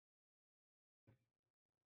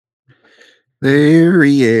There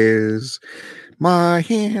he is, my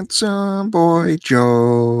handsome boy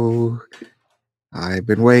Joe. I've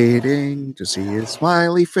been waiting to see his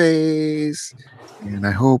smiley face, and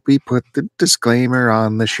I hope he put the disclaimer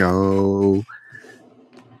on the show.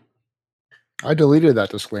 I deleted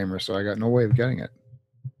that disclaimer, so I got no way of getting it.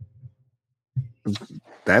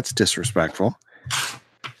 That's disrespectful.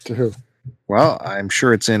 To who? Well, I'm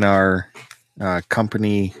sure it's in our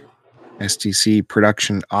company STC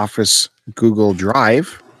production office Google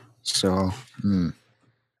Drive, so I'm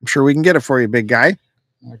sure we can get it for you, big guy.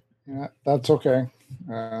 Yeah, that's okay.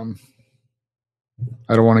 I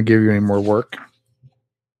don't want to give you any more work.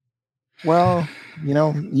 Well, you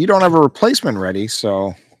don't have a replacement ready,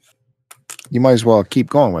 so you might as well keep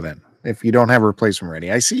going with it if you don't have a replacement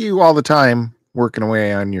ready. I see you all the time working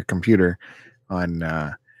away on your computer on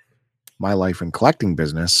My Life and Collecting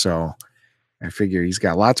business, so I figure he's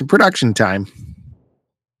got lots of production time.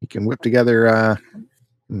 He can whip together.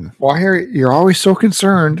 Well, I hear you're always so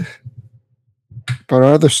concerned about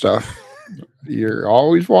other stuff. You're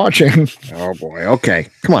always watching. Oh boy. Okay.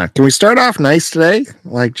 Come on. Can we start off nice today?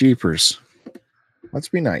 Like jeepers. Let's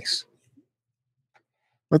be nice.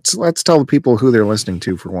 Let's tell the people who they're listening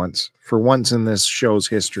to for once. For once in this show's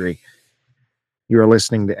history. You are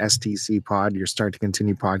listening to STC Pod, your Start to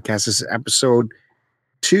Continue podcast. This is episode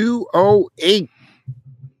 208.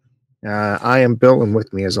 I am Bill, and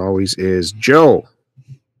with me, as always, is Joe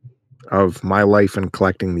of My Life and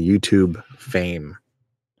Collecting the YouTube fame.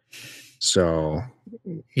 So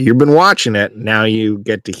you've been watching it. Now you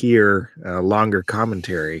get to hear a longer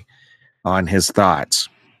commentary on his thoughts.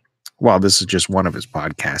 Well, this is just one of his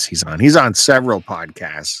podcasts he's on. He's on several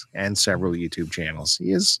podcasts and several YouTube channels.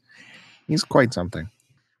 He's quite something.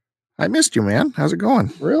 I missed you, man. How's it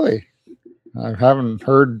going? Really? I haven't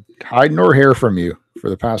heard hide nor hair from you for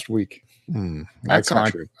the past week. That's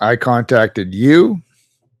not true. I contacted you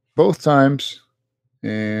both times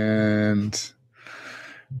and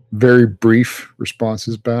very brief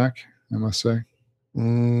responses back, I must say.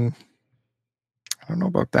 I don't know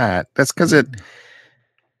about that. That's because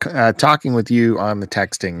talking with you on the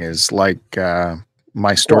texting is like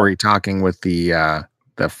my story talking with the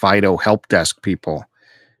Fido help desk people.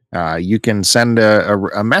 You can send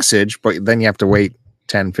a message, but then you have to wait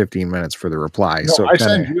 10, 15 minutes for the reply. No, so I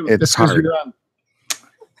send you. It's hard.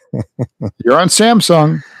 You're on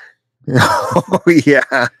Samsung. Oh,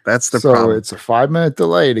 yeah. That's the problem. It's a 5-minute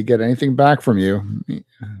delay to get anything back from you.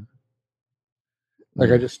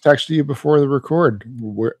 Like I just texted you before the record.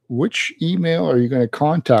 Which email are you going to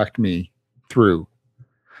contact me through?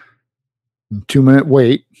 2-minute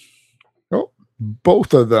wait. Oh,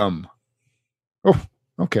 both of them. Oh,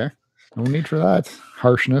 okay. No need for that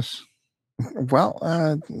harshness. Well,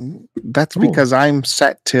 that's because I'm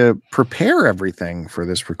set to prepare everything for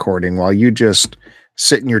this recording while you just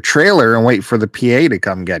sit in your trailer and wait for the PA to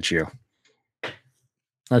come get you.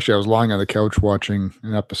 Actually, I was lying on the couch watching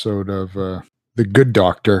an episode of The Good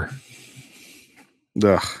Doctor.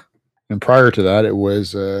 Ugh. And prior to that, it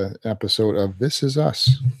was an episode of This Is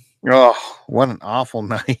Us. Oh, what an awful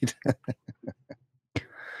night. I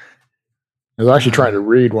was actually trying to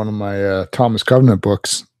read one of my Thomas Covenant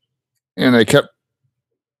books, and I kept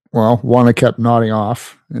nodding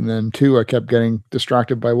off, and then 2, I kept getting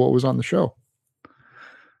distracted by what was on the show.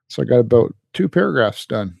 So I got about 2 paragraphs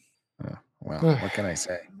done. Well, what can I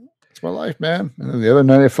say? It's my life, man. And then the other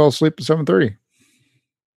night I fell asleep at 7:30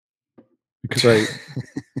 because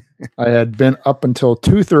I had been up until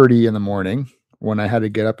 2:30 in the morning when I had to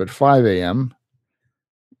get up at 5 a.m.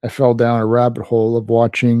 I fell down a rabbit hole of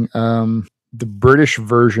watching the British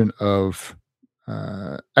version of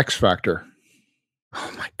X Factor.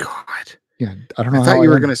 Oh my God. Yeah. I don't know. I thought you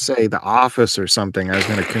were going to say The Office or something. I was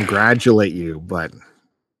going to congratulate you, but.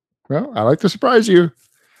 Well, I like to surprise you.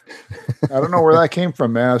 I don't know where that came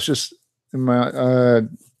from, man. It's just in my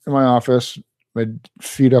office, my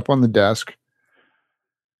feet up on the desk,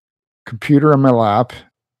 computer on my lap.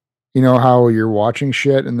 You know how you're watching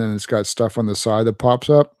shit and then it's got stuff on the side that pops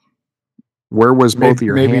up? Where was both of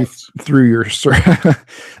your hands? Through your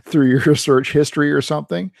through your search history or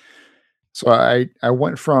something. So I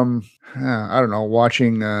went from I don't know,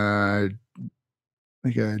 watching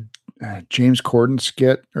like a James Corden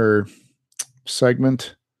skit or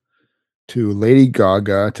segment to Lady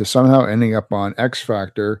Gaga to somehow ending up on X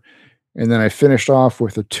Factor, and then I finished off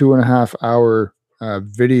with a 2.5 hour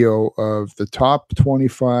video of the top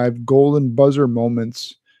 25 golden buzzer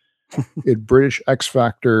moments in British X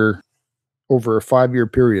Factor over a 5-year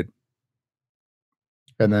period.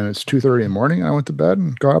 And then it's 2:30 in the morning. I went to bed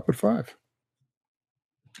and got up at 5.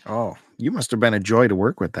 Oh, you must have been a joy to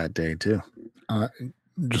work with that day too.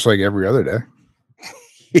 just like every other day.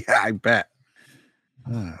 Yeah, I bet.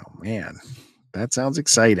 Oh, man. That sounds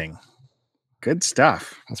exciting. Good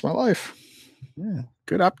stuff. That's my life. Yeah,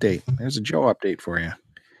 good update. There's a Joe update for you.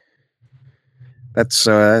 That's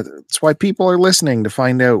why people are listening, to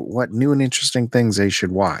find out what new and interesting things they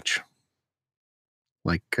should watch.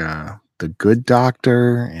 Like The Good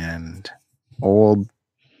Doctor and old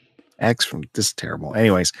X from this is terrible.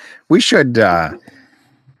 Anyways, we should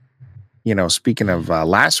speaking of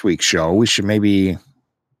last week's show, we should maybe,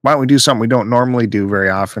 why don't we do something we don't normally do very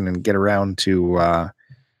often and get around to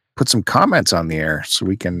put some comments on the air so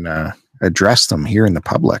we can address them here in the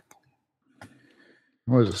public.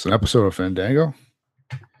 What is this, an episode of Fandango?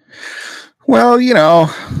 Well,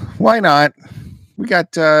 why not? We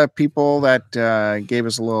got people that gave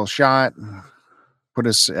us a little shot, put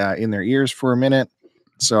us in their ears for a minute.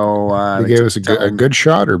 So they gave us a good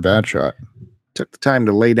shot or bad shot? Took the time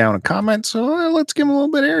to lay down a comment. So let's give them a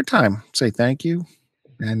little bit of airtime. Say thank you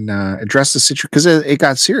and address the situation, because it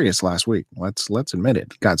got serious last week. Let's admit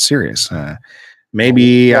it. It got serious.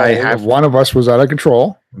 Maybe one of us was out of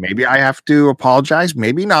control. Maybe I have to apologize.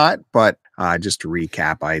 Maybe not. But just to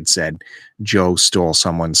recap, I had said Joe stole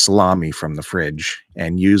someone's salami from the fridge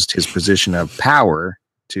and used his position of power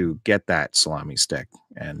to get that salami stick.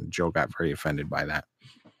 And Joe got very offended by that.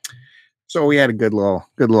 So we had a good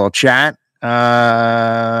little chat.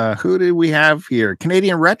 Who did we have here?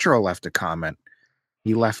 Canadian Retro left a comment.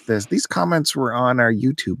 He left this. These comments were on our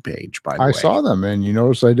YouTube page, by the way. I saw them, and you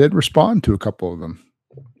notice I did respond to a couple of them.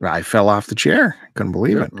 I fell off the chair. Couldn't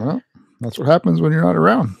believe it. Well, that's what happens when you're not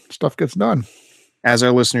around. Stuff gets done. As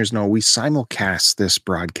our listeners know, we simulcast this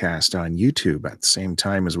broadcast on YouTube at the same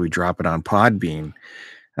time as we drop it on Podbean.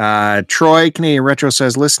 Troy, Canadian Retro,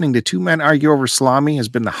 says, listening to two men argue over salami has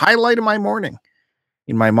been the highlight of my morning.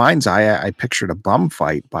 In my mind's eye, I pictured a bum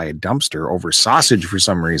fight by a dumpster over sausage for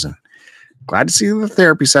some reason. Glad to see the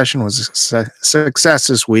therapy session was a success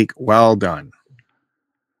this week. Well done.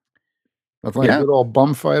 That's like a good old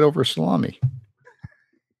bum fight over salami.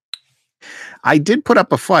 I did put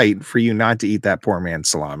up a fight for you not to eat that poor man's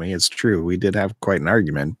salami. It's true. We did have quite an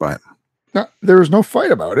argument, but no, there was no fight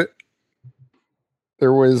about it.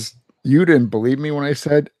 You didn't believe me when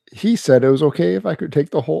he said it was okay if I could take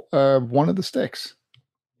the whole one of the sticks.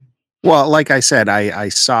 Well, like I said, I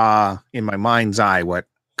saw in my mind's eye what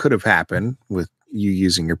could have happened with you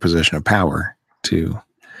using your position of power to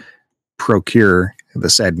procure the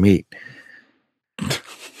said meat.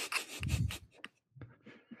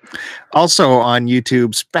 Also on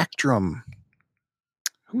YouTube, Spectrum.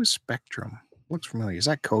 Who is Spectrum? Looks familiar. Is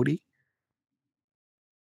that Cody?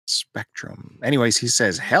 Spectrum. Anyways, he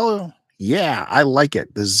says, hell yeah, I like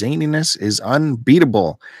it. The zaniness is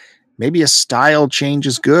unbeatable. Maybe a style change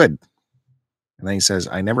is good. And then he says,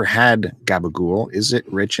 I never had gabagool. Is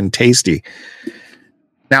it rich and tasty?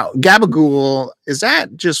 Now, gabagool, is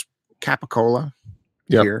that just Capicola?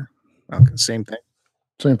 Yep. Here? Okay, same thing?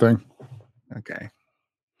 Same thing. Okay.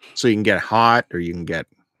 So you can get hot or you can get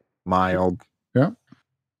mild. Yeah.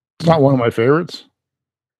 It's not one of my favorites.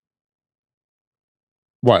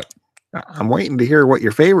 What? I'm waiting to hear what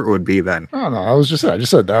your favorite would be then. Oh, no. I just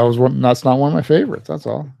said that was one. That's not one of my favorites. That's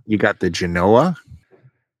all. You got the Genoa,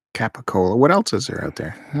 Capicola. What else is there out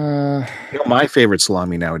there? My favorite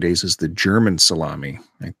salami nowadays is the German salami.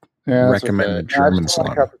 I recommend the German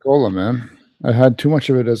salami. Capicola, man. I had too much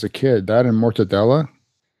of it as a kid. That and mortadella.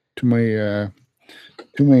 Too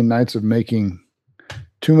many nights of making.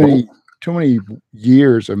 Too many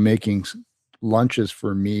years of making lunches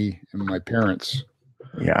for me and my parents.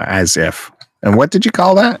 Yeah, as if. And what did you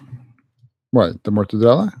call that? What, the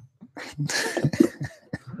mortadella?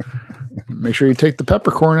 Make sure you take the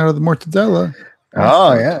peppercorn out of the mortadella.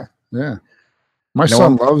 Oh, yeah. Yeah. My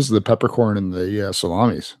son loves the peppercorn and the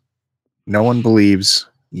salamis. No one believes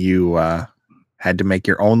you had to make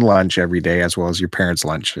your own lunch every day as well as your parents'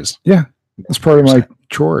 lunches. Yeah. That's part of my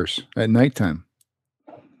chores at nighttime.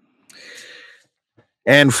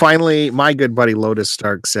 And finally, my good buddy Lotus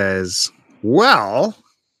Stark says, well,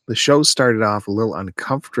 the show started off a little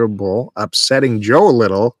uncomfortable, upsetting Joe a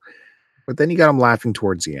little, but then you got him laughing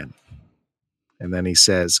towards the end. And then he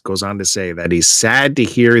goes on to say that he's sad to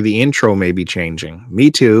hear the intro may be changing. Me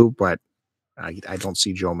too, but I don't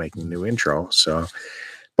see Joe making a new intro. So,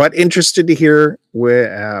 but interested to hear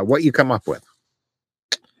what you come up with.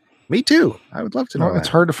 Me too. I would love to know. Well, it's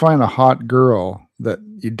hard to find a hot girl that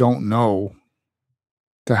you don't know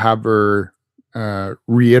to have her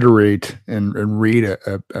reiterate and read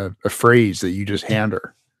a phrase that you just hand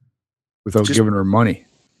her without giving her money.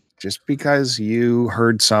 Just because you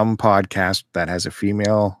heard some podcast that has a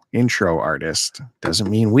female intro artist doesn't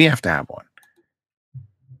mean we have to have one.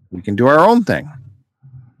 we can do our own thing.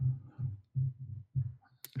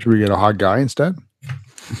 Should we get a hot guy instead?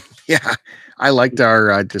 Yeah, I liked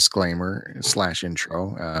our disclaimer /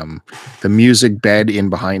 intro. The music bed in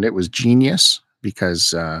behind it was genius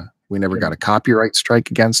because we never got a copyright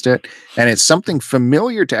strike against it. And it's something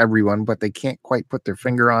familiar to everyone, but they can't quite put their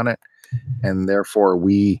finger on it. And therefore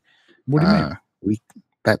What do you mean?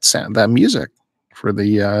 That music for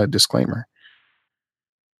the disclaimer.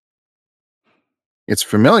 It's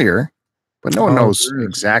familiar, but no one knows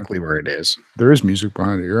exactly where it is. There is music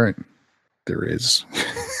behind it. You're right. There is.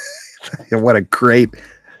 What a great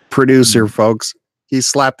producer, folks. He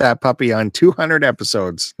slapped that puppy on 200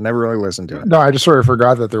 episodes. Never really listened to it. No, I just sort of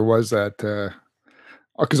forgot that there was that.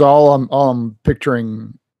 Because all I'm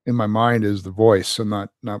picturing in my mind is the voice, and not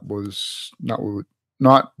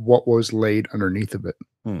what was laid underneath of it.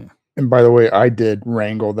 And by the way, I did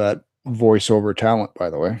wrangle that voiceover talent. By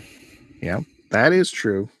the way, yeah, that is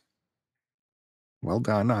true. Well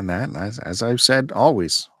done on that. As I've said,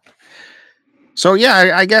 always. So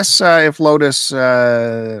yeah, I guess if Lotus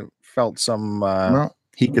felt some,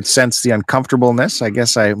 he could sense the uncomfortableness. I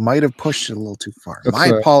guess I might have pushed it a little too far. My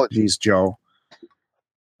apologies, Joe.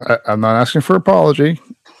 I'm not asking for apology,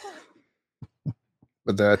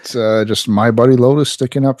 but that's just my buddy Lotus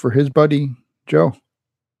sticking up for his buddy Joe.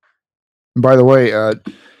 And by the way,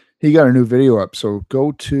 he got a new video up, so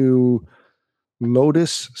go to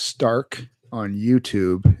Lotus Stark on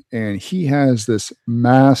YouTube, and he has this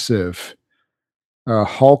massive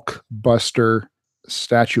Hulk Buster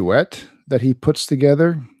statuette that he puts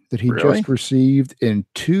together that he just received in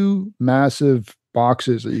 2 massive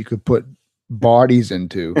boxes that you could put bodies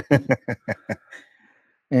into.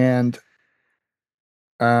 And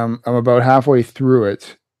I'm about halfway through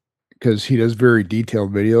it because he does very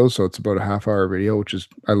detailed videos, so it's about a half-hour video, which is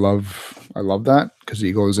I love that because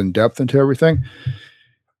he goes in depth into everything.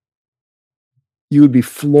 You would be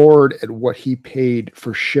floored at what he paid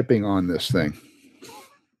for shipping on this thing.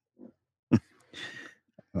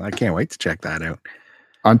 Well, I can't wait to check that out.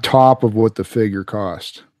 On top of what the figure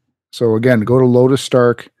cost. So again, go to Lotus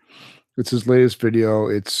Stark. It's his latest video.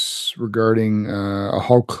 It's regarding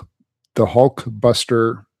the Hulk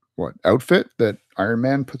Buster outfit that Iron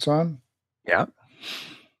Man puts on. Yeah.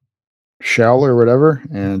 Shell or whatever.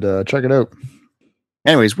 And check it out.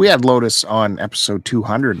 Anyways, we had Lotus on episode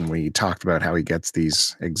 200 and we talked about how he gets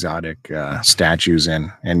these exotic statues in.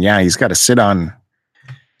 And yeah, he's got to sit on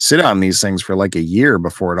these things for like a year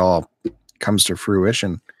before it all comes to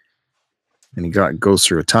fruition. And he goes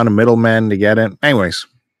through a ton of middlemen to get it. Anyways,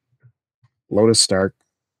 Lotus Stark,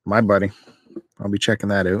 my buddy. I'll be checking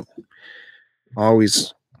that out.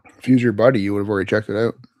 Always. If he was your buddy, you would have already checked it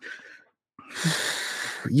out.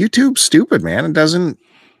 YouTube's stupid, man. It doesn't.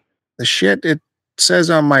 The shit it says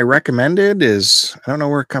on my recommended is, I don't know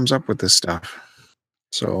where it comes up with this stuff.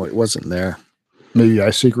 So it wasn't there. Maybe I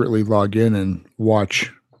secretly log in and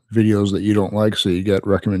watch videos that you don't like, so you get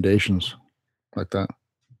recommendations like that.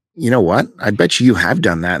 You know what? I bet you have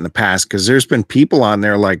done that in the past because there's been people on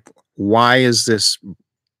there like, why is this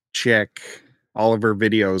chick, all of her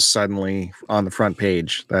videos suddenly on the front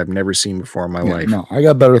page that I've never seen before in my life? No, I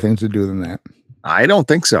got better things to do than that. I don't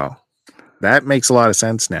think so. That makes a lot of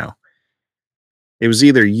sense now. It was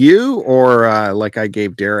either you or like I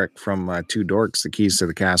gave Derek from Two Dorks the keys to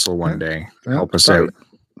the castle one day to help us out.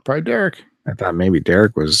 Probably Derek. I thought maybe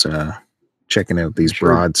Derek was checking out these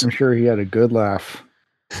broads. I'm sure he had a good laugh.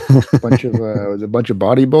 Was a bunch of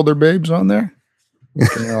bodybuilder babes on there.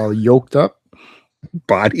 They're all yoked up.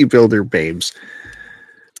 Bodybuilder babes.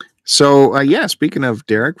 So yeah, speaking of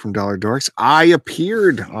Derek from Dollar Dorks, I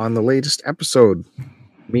appeared on the latest episode.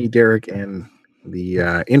 Me, Derek, and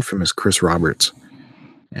the infamous Chris Roberts.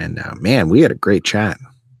 And man, we had a great chat.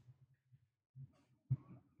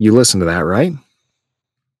 You listened to that, right?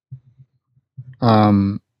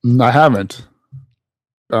 I haven't.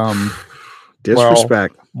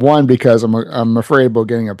 Disrespect. Well, one, because I'm afraid about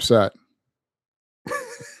getting upset.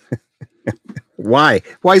 Why?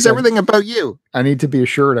 Why is everything about you? I need to be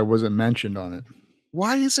assured I wasn't mentioned on it.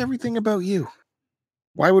 Why is everything about you?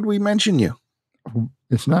 Why would we mention you?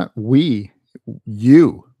 It's not we.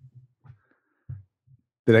 You.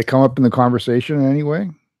 Did I come up in the conversation in any way?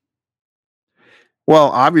 Well,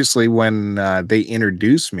 obviously, when they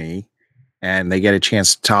introduce me and they get a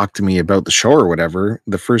chance to talk to me about the show or whatever,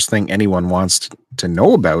 the first thing anyone wants to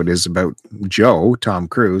know about is about Joe, Tom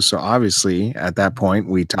Cruise. So obviously, at that point,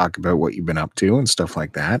 we talk about what you've been up to and stuff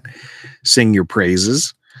like that. Sing your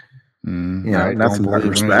praises. Nothing but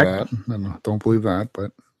respect. Don't believe that,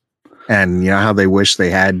 but. And you know how they wish they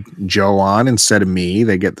had Joe on instead of me.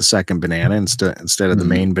 They get the second banana instead of the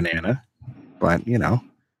main banana. But, you know.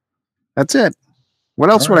 That's it. What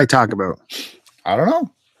else All would I right. talk about? I don't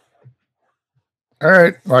know. All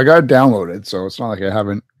right. Well, I got it downloaded, so it's not like I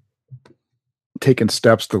haven't taken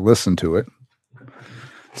steps to listen to it.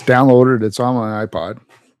 It's downloaded. It's on my iPod.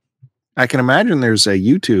 I can imagine there's a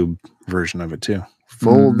YouTube version of it too.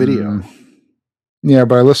 Full video. Yeah,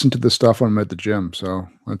 but I listen to this stuff when I'm at the gym, so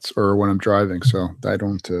or when I'm driving, so I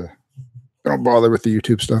don't bother with the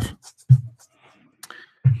YouTube stuff.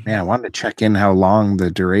 Man, I wanted to check in how long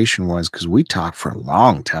the duration was because we talked for a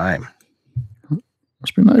long time.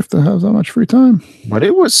 Must be nice to have that much free time. But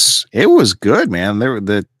it was good, man.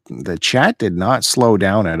 The chat did not slow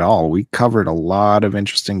down at all. We covered a lot of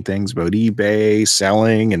interesting things about eBay,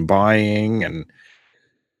 selling and buying, and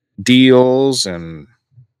deals and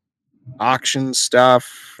auction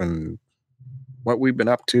stuff, and what we've been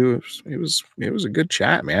up to. It was a good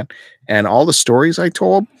chat, man. And all the stories I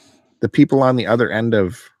told, the people on the other end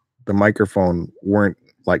of the microphone weren't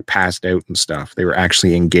like passed out and stuff. They were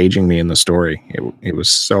actually engaging me in the story. It was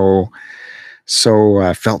so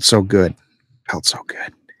felt so good. Felt so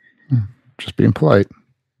good. Just being polite.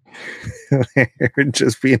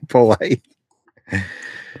 Just being polite.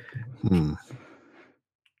 Are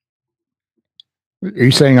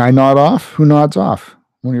you saying I nod off? Who nods off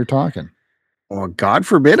when you're talking? Well, God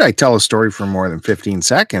forbid I tell a story for more than 15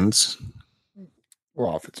 seconds.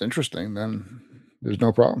 Well, if it's interesting, then there's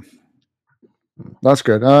no problem. That's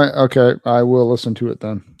good. Okay, I will listen to it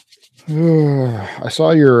then. I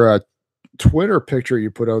saw your Twitter picture you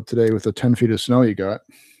put out today with the 10 feet of snow you got.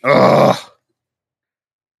 Ugh.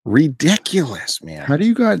 Ridiculous, man. How do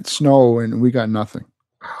you got snow and we got nothing?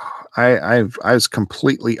 I was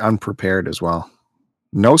completely unprepared as well.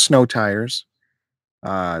 No snow tires.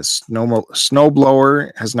 Snow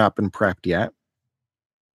blower has not been prepped yet.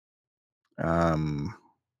 You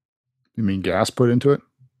mean gas put into it?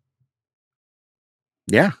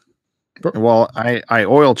 Yeah. Well,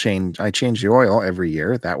 I change the oil every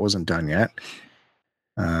year. That wasn't done yet.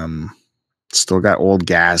 Still got old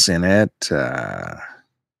gas in it.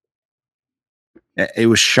 It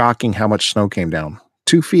was shocking how much snow came down.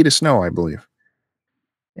 2 feet of snow, I believe.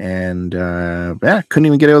 And couldn't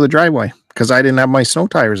even get out of the driveway because I didn't have my snow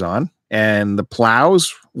tires on, and the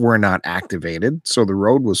plows were not activated, so the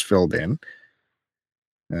road was filled in.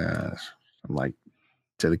 I'm like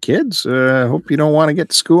to the kids, hope you don't want to get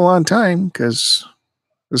to school on time because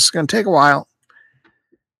this is going to take a while.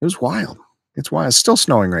 It was wild. It's wild. It's still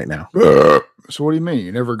snowing right now. So what do you mean?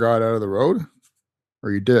 You never got out of the road?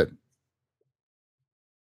 Or you did?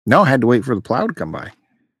 No, I had to wait for the plow to come by.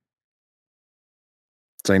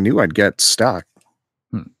 So I knew I'd get stuck.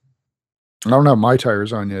 I don't have my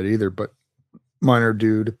tires on yet either, but mine are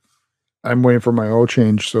due. I'm waiting for my oil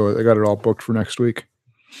change, so I got it all booked for next week.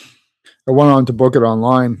 I went on to book it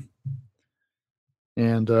online,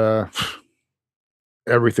 and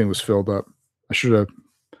everything was filled up. I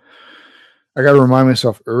got to remind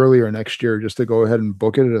myself earlier next year just to go ahead and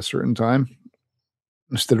book it at a certain time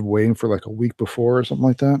instead of waiting for like a week before or something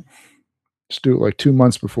like that. Just do it like 2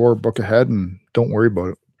 months before, book ahead, and don't worry about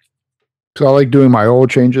it. So I like doing my oil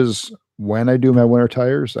changes when I do my winter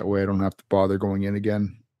tires. That way I don't have to bother going in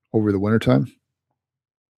again over the wintertime,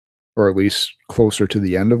 or at least closer to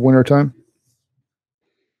the end of wintertime.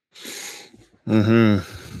 So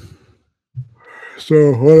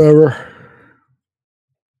whatever.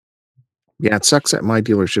 Yeah, it sucks at my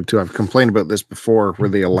dealership too. I've complained about this before, where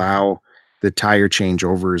they allow the tire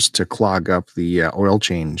changeovers to clog up the oil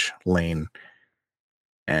change lane.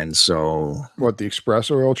 And so... What, the express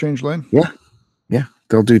oil change lane? Yeah. Yeah.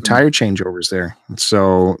 They'll do tire changeovers there.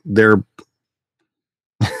 So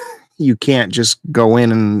you can't just go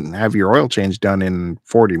in and have your oil change done in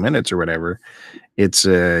 40 minutes or whatever. It's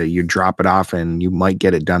you drop it off and you might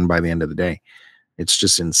get it done by the end of the day. It's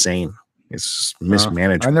just insane. It's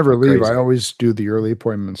mismanaged. I never leave. Crazy. I always do the early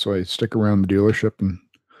appointment, so I stick around the dealership and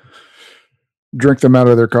drink them out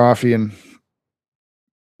of their coffee and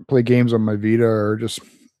play games on my Vita, or just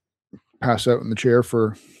pass out in the chair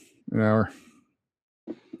for an hour.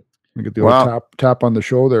 I get the old tap on the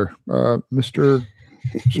shoulder. Mr.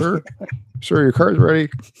 Sir, your car's ready.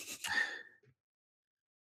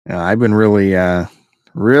 I've been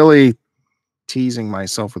really teasing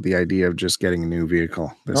myself with the idea of just getting a new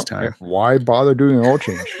vehicle this time. Why bother doing an oil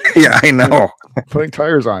change? Yeah, I know. Putting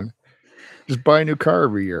tires on. Just buy a new car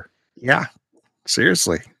every year. Yeah,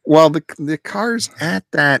 seriously. Well, the car's at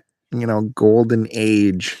that, golden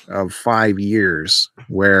age of 5 years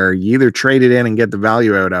where you either trade it in and get the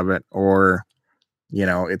value out of it, or,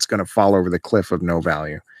 it's going to fall over the cliff of no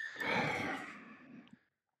value.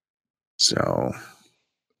 So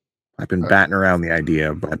I've been batting around the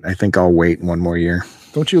idea, but I think I'll wait one more year.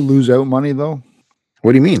 Don't you lose out money though?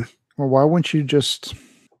 What do you mean? Well, why wouldn't you just?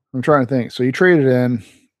 I'm trying to think. So you trade it in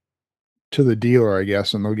to the dealer, I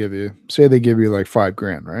guess, and they'll give you, say they give you like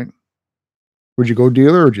 $5,000, right? Would you go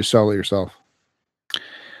dealer or would you sell it yourself?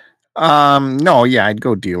 No, yeah, I'd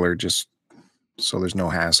go dealer just so there's no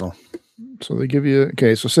hassle. So they give you,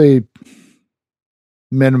 okay, so say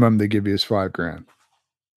minimum they give you is $5,000.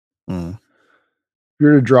 Mm. If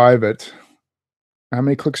you're to drive it, how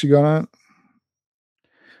many clicks you got on it?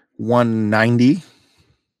 190.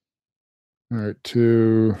 All right,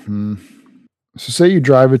 so say you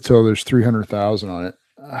drive it till there's 300,000 on it.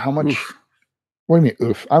 How much? Oof. What do you mean?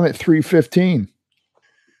 Oof, I'm at 315.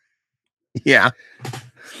 Yeah.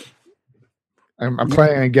 I'm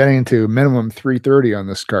planning on getting to minimum 330 on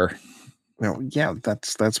this car. No, yeah,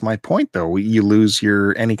 that's my point though. You lose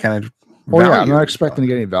your any kind of Oh value. yeah, I'm not expecting to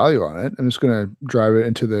get any value on it. I'm just going to drive it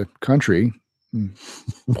into the country, and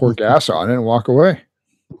pour gas on it, and walk away.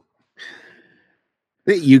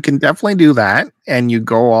 You can definitely do that, and you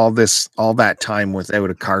go all that time without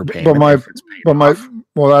a car payment.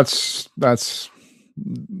 Well, that's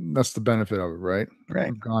the benefit of it, right? Right.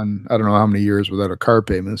 I've gone, I don't know how many years without a car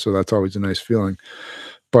payment, so that's always a nice feeling.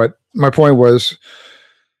 But my point was,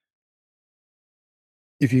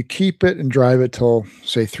 if you keep it and drive it till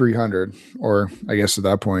say 300, or I guess at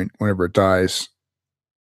that point, whenever it dies,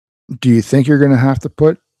 do you think you're going to have to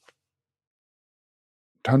put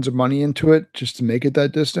tons of money into it just to make it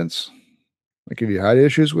that distance? Like if you had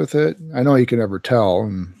issues with it, I know you can never tell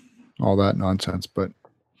and all that nonsense, but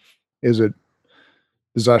does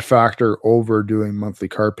that factor over doing monthly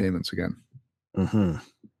car payments again? Mm-hmm.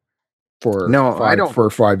 For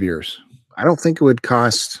 5 years? I don't think it would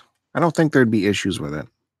cost. I don't think there'd be issues with it.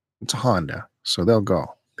 It's a Honda, so they'll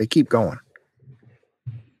go. They keep going.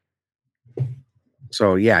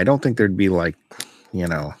 So yeah, I don't think there'd be like,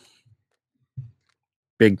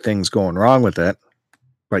 big things going wrong with it.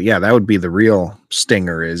 But yeah, that would be the real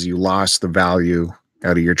stinger, is you lost the value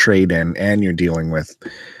out of your trade-in, and you're dealing with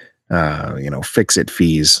fix-it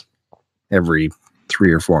fees every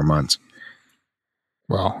 3 or 4 months.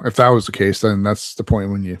 Well, if that was the case, then that's the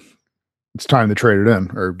point when it's time to trade it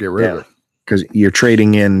in or get rid of it. Because you're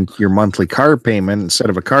trading in your monthly car payment. Instead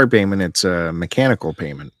of a car payment, it's a mechanical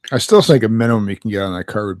payment. I still think a minimum you can get on that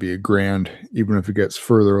car would be $1,000, even if it gets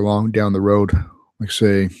further along down the road. Like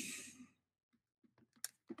say,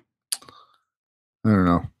 I don't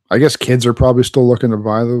know. I guess kids are probably still looking to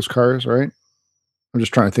buy those cars, right? I'm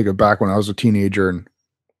just trying to think of back when I was a teenager and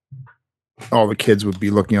all the kids would be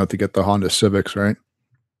looking out to get the Honda Civics, right?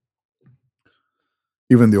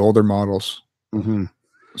 Even the older models. Mm-hmm.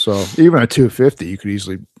 So even at 250, you could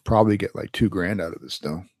easily probably get like $2,000 out of this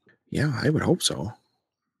still. Yeah, I would hope so.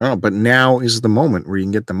 Oh, but now is the moment where you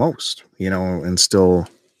can get the most, and still,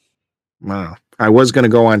 I was going to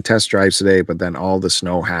go on test drives today, but then all the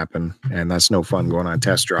snow happened, and that's no fun going on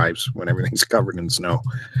test drives when everything's covered in snow.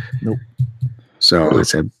 Nope. So I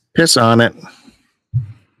said, piss on it.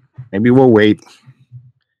 Maybe we'll wait.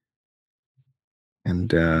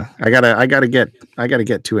 And I gotta get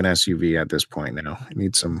to an SUV at this point now. I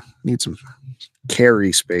need some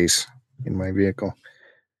carry space in my vehicle.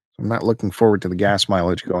 I'm not looking forward to the gas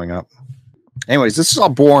mileage going up. Anyways, this is all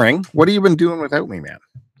boring. What have you been doing without me, man?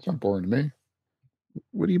 It's not boring to me.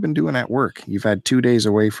 What have you been doing at work? You've had 2 days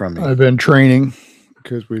away from me. I've been training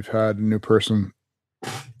because we've had a new person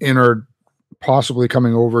possibly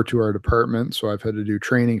coming over to our department. So I've had to do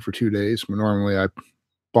training for 2 days. Normally I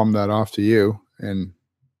bum that off to you, and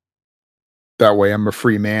that way I'm a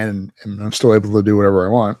free man and I'm still able to do whatever I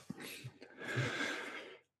want.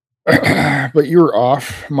 But you were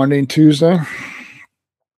off Monday and Tuesday,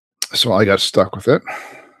 so I got stuck with it.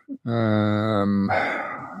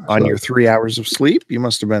 On your 3 hours of sleep, you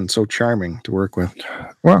must have been so charming to work with.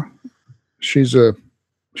 Well, she's a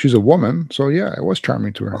woman, so yeah, it was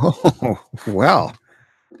charming to her. Oh, well,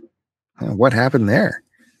 what happened there?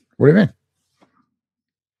 What do you mean?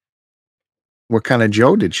 What kind of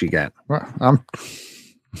Joe did she get? Well, I'm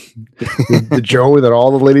the Joe that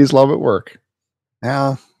all the ladies love at work.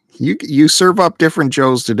 Now, you serve up different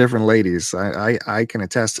Joes to different ladies. I can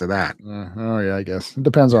attest to that. Oh yeah, I guess it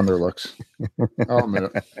depends on their looks. I'll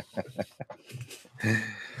admit it.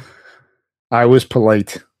 I was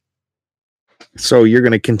polite. So you're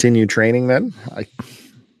going to continue training then?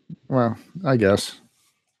 I guess.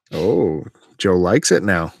 Oh, Joe likes it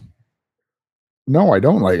now. No, I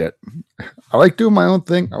don't like it. I like doing my own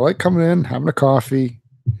thing. I like coming in, having a coffee,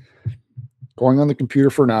 going on the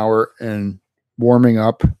computer for an hour and warming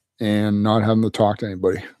up and not having to talk to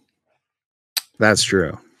anybody. That's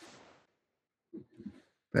true.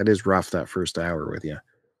 That is rough, that first hour with you.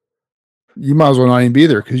 You might as well not even be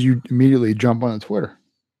there because you immediately jump on the Twitter.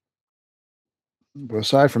 But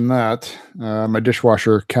aside from that, my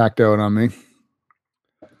dishwasher cacked out on me.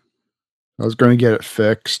 I was going to get it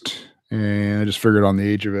fixed, and I just figured on the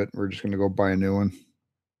age of it, we're just going to go buy a new one.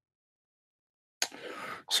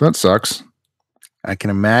 So that sucks. I can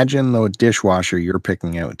imagine the dishwasher you're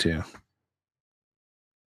picking out too.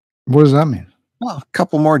 What does that mean? Well, a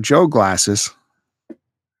couple more Joe glasses.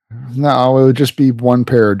 No, it would just be one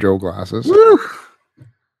pair of Joe glasses. Woo!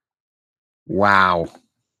 Wow.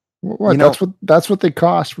 What? That's what they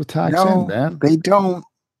cost with tax in, man. They don't.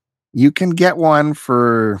 You can get one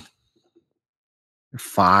for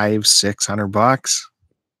 $500-$600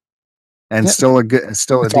 and still a decent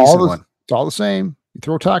one. It's all the same. You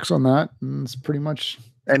throw tax on that, and it's pretty much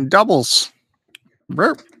and doubles.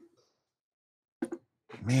 Burp.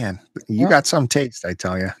 Man, you got some taste, I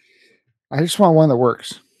tell you. I just want one that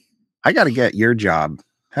works. I got to get your job.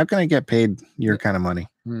 How can I get paid your kind of money?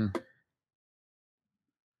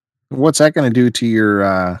 What's that going to do to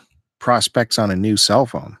your prospects on a new cell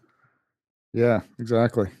phone? Yeah,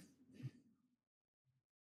 exactly.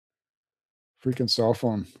 Freaking cell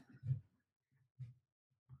phone.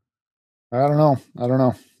 I don't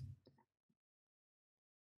know.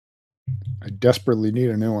 I desperately need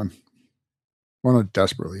a new one. Well, not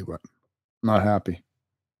desperately, but I'm not happy.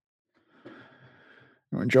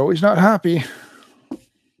 When Joey's not happy.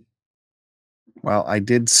 Well, I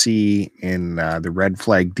did see in the red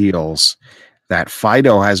flag deals that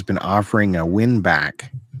Fido has been offering a win back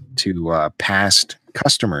to past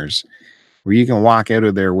customers where you can walk out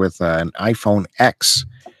of there with an iPhone X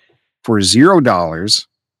for $0.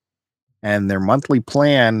 And their monthly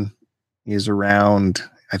plan is around,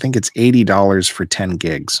 I think it's $80 for 10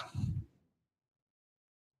 gigs.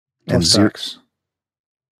 And tax.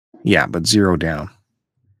 Yeah, but $0 down.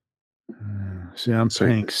 See, I'm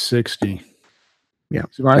paying 60. Yeah.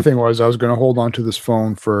 See, my thing was I was going to hold on to this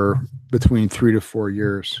phone for between 3 to 4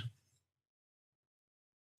 years.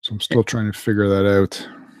 So I'm still trying to figure that out.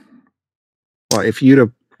 Well, if you'd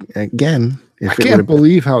have, again, I can't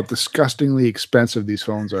believe how disgustingly expensive these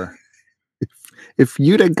phones are. If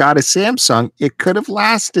you'd have got a Samsung, it could have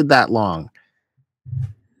lasted that long.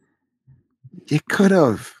 It could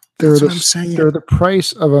have. That's what I'm saying. They're the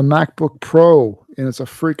price of a MacBook Pro, and it's a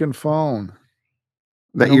freaking phone.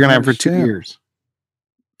 That you're going to have for 2 years.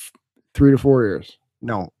 3 to 4 years.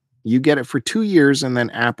 No, you get it for 2 years, and then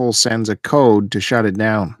Apple sends a code to shut it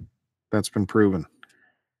down. That's been proven.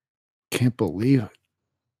 Can't believe it.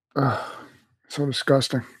 Ugh, so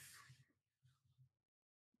disgusting.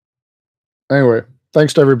 Anyway,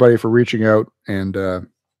 thanks to everybody for reaching out and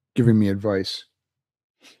giving me advice.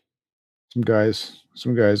 Some guys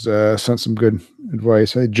sent some good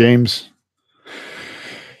advice. Hey, James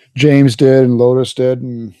did, and Lotus did,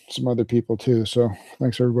 and some other people too. So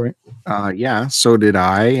thanks, everybody. Yeah, so did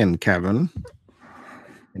I and Kevin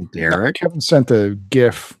and Derek. Kevin sent a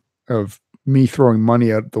GIF of me throwing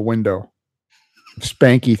money out the window.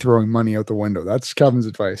 Spanky throwing money out the window. That's Kevin's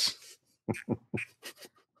advice.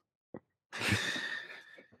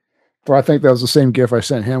 But I think that was the same GIF I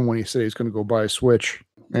sent him when he said he's going to go buy a Switch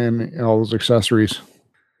and all those accessories.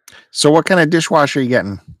 So what kind of dishwasher are you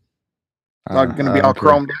getting? Going to be all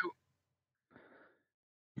chromed out?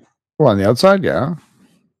 Well, on the outside, yeah.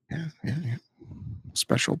 Yeah.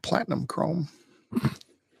 Special platinum chrome.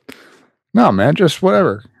 No, man, just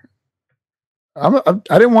whatever. I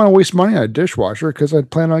didn't want to waste money on a dishwasher because I'd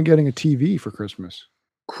plan on getting a TV for Christmas.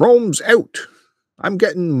 Chrome's out. I'm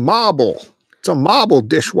getting marble. It's a marble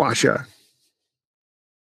dishwasher.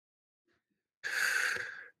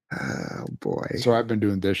 Oh, boy. So I've been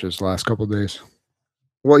doing dishes the last couple of days.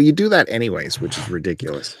 Well, you do that anyways, which is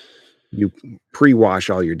ridiculous. You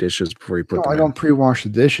pre-wash all your dishes before you put them in. I don't pre-wash the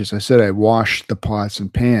dishes. I said I wash the pots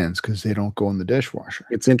and pans because they don't go in the dishwasher.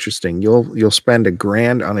 It's interesting. You'll spend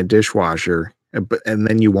 $1,000 on a dishwasher, and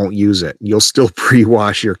then you won't use it. You'll still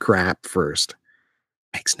pre-wash your crap first.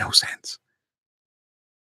 Makes no sense.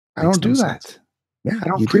 I don't do that. Yeah, I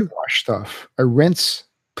don't pre-wash stuff. I rinse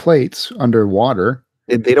plates under water.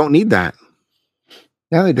 They don't need that.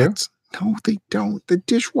 Yeah, they do. No, they don't. The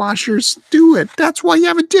dishwashers do it. That's why you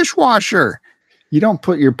have a dishwasher. You don't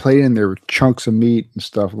put your plate in there with chunks of meat and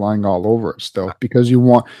stuff lying all over it still because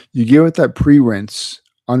you give it that pre-rinse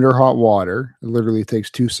under hot water. It literally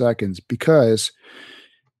takes 2 seconds because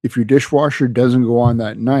if your dishwasher doesn't go on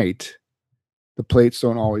that night, the plates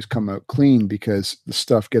don't always come out clean because the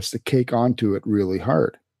stuff gets to cake onto it really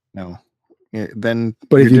hard. No. Then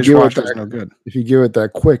but if you give it no good. If you give it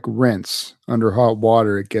that quick rinse under hot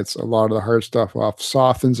water, it gets a lot of the hard stuff off,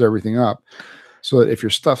 softens everything up, so that if your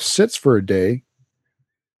stuff sits for a day,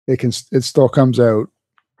 it still comes out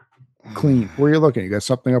clean. Where are you looking? You got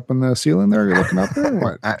something up in the ceiling there? You're looking up there?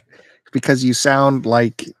 What? Because you sound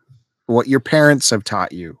like what your parents have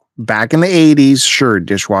taught you. Back in the 80s, sure,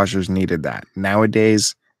 dishwashers needed that.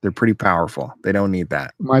 Nowadays, they're pretty powerful. They don't need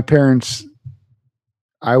that. My parents,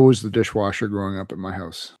 I was the dishwasher growing up at my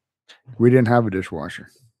house. We didn't have a dishwasher.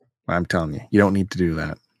 I'm telling you, you don't need to do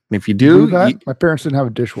that. And if you do, my parents didn't have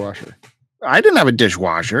a dishwasher. I didn't have a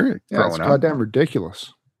dishwasher growing up. Goddamn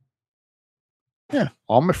ridiculous. Yeah.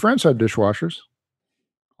 All my friends had dishwashers.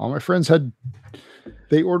 All my friends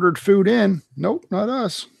they ordered food in. Nope, not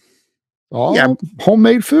us.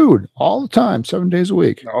 Homemade food all the time, 7 days a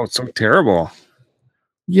week. Oh, it's so terrible.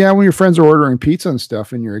 Yeah, when your friends are ordering pizza and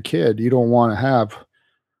stuff and you're a kid, you don't want to have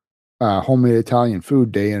homemade Italian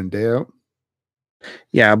food day in and day out.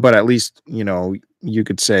 Yeah, but at least, you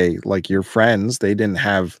could say, like, your friends, they didn't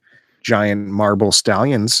have giant marble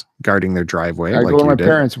stallions guarding their driveway. I go to my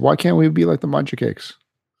parents, why can't we be like the Munchie Cakes?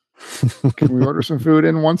 Can we order some food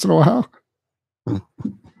in once in a while?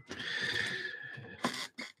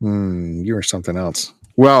 You are something else.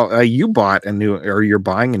 Well, you're buying a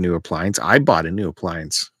new appliance. I bought a new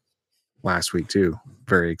appliance last week too.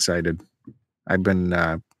 Very excited. I've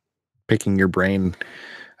been picking your brain,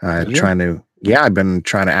 I've been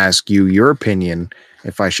trying to ask you your opinion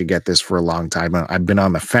if I should get this for a long time. I've been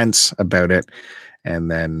on the fence about it. And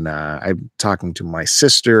then I'm talking to my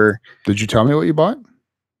sister. Did you tell me what you bought?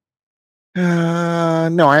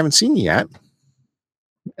 No, I haven't seen you yet.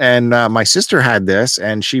 And my sister had this,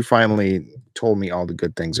 and she finally told me all the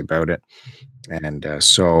good things about it. And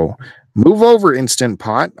so move over, Instant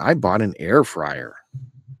Pot. I bought an air fryer.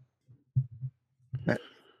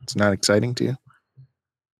 It's not exciting to you?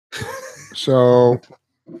 So,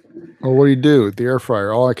 what do you do with the air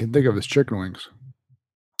fryer? All I can think of is chicken wings.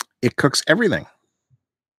 It cooks everything.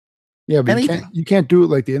 Yeah, but you can't do it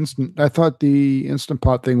like the instant. I thought the Instant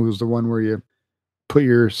Pot thing was the one where you put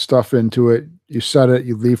your stuff into it, you set it,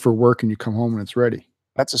 you leave for work, and you come home and it's ready.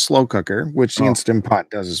 That's a slow cooker, which the Instant Pot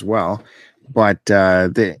does as well. But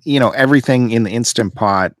everything in the Instant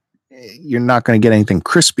Pot, you're not going to get anything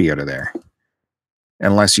crispy out of there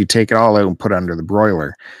unless you take it all out and put it under the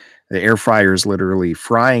broiler. The air fryer is literally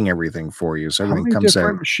frying everything for you, so everything comes out. How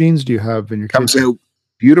many different machines do you have in your kitchen? Comes out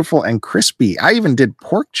beautiful and crispy. I even did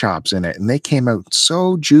pork chops in it, and they came out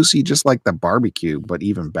so juicy, just like the barbecue, but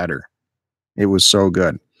even better. It was so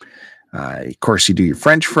good. Of course, you do your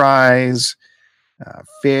French fries,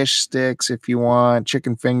 fish sticks if you want,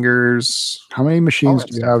 chicken fingers. How many machines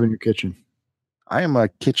do you have in your kitchen? I am a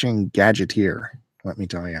kitchen gadgeteer, let me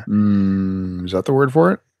tell you. Is that the word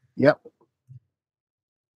for it? Yep.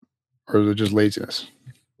 Or is it just laziness?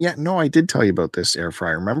 Yeah, no, I did tell you about this air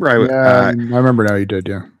fryer. Remember? I remember now you did,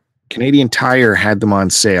 yeah. Canadian Tire had them on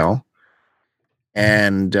sale.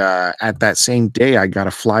 And at that same day, I got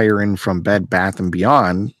a flyer in from Bed Bath &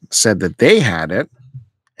 Beyond, said that they had it.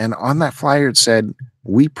 And on that flyer, it said,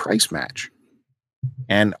 we price match.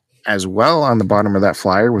 And as well, on the bottom of that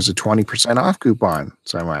flyer was a 20% off coupon.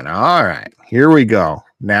 So I went, all right, here we go.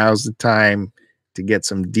 Now's the time to get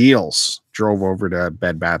some deals. Drove over to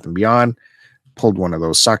Bed Bath & Beyond, pulled one of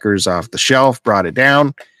those suckers off the shelf, brought it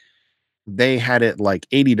down. They had it like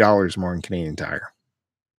 $80 more in Canadian Tire.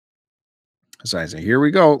 So I said, here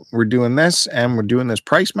we go. We're doing this, and we're doing this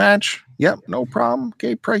price match. Yep, no problem.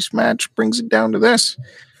 Okay, price match brings it down to this.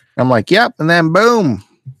 I'm like, yep. And then boom,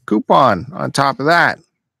 coupon on top of that.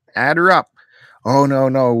 Add her up. Oh,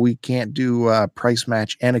 no, we can't do a price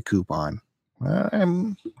match and a coupon.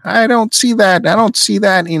 I don't see that. I don't see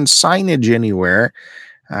that in signage anywhere.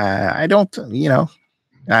 I don't,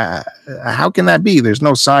 how can that be? There's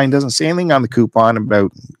no sign, doesn't say anything on the coupon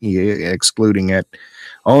about excluding it.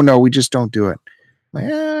 Oh, no, we just don't do it.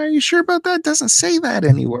 Are you sure about that? Doesn't say that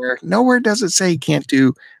anywhere. Nowhere does it say you can't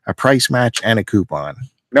do a price match and a coupon.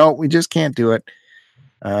 No, we just can't do it.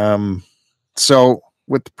 So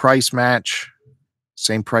with the price match,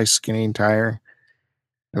 same price as Canadian Tire,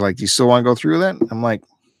 they're like, do you still want to go through that? I'm like,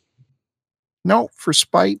 no, for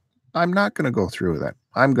spite, I'm not going to go through with it.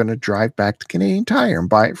 I'm going to drive back to Canadian Tire and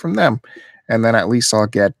buy it from them. And then at least I'll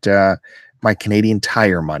get my Canadian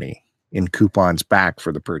Tire money in coupons back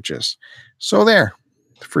for the purchase. So there,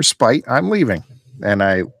 for spite, I'm leaving. And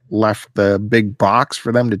I left the big box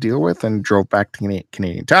for them to deal with and drove back to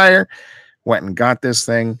Canadian Tire, went and got this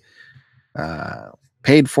thing,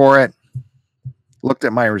 paid for it, looked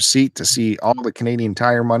at my receipt to see all the Canadian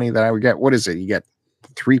Tire money that I would get. What is it? You get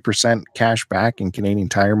 3% cash back in Canadian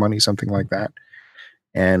Tire money, something like that.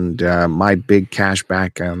 And my big cash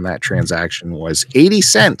back on that transaction was 80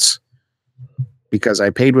 cents because I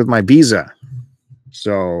paid with my Visa.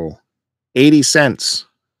 So 80 cents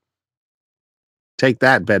Take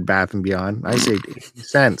that, Bed Bath & Beyond. I saved 80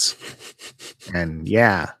 cents. And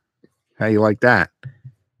yeah, how you like that?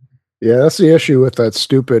 Yeah, that's the issue with that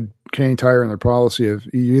stupid Canadian Tire and their policy of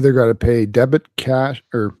you either got to pay debit cash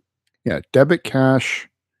or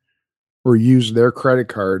use their credit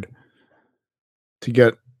card to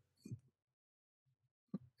get,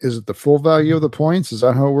 is it the full value of the points? Is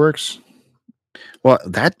that how it works? Well,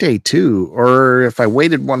 that day too, or if I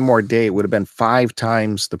waited one more day, it would have been 5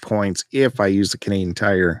 times the points if I used the Canadian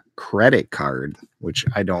Tire credit card, which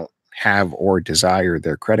I don't have or desire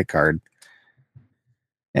their credit card,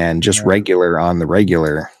 and just regular on the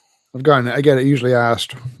regular. I get it usually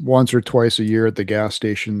asked once or twice a year at the gas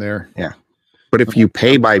station there. Yeah. But if you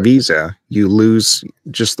pay by Visa, you lose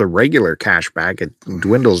just the regular cash back. It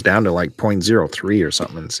dwindles down to like 0.03 or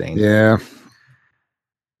something insane. Yeah.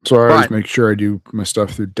 So I always make sure I do my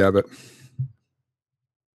stuff through debit.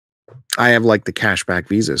 I have like the cashback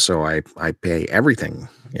Visa, so I pay everything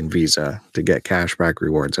in Visa to get cashback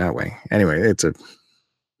rewards that way. Anyway, it's a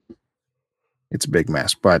big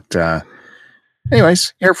mess. But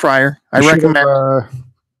anyways, air fryer. I recommend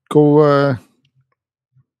go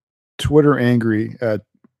Twitter angry at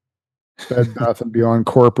Bed Bath & Beyond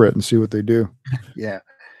corporate and see what they do. Yeah.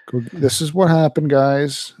 This is what happened,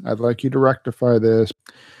 guys. I'd like you to rectify this.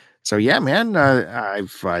 So yeah, man,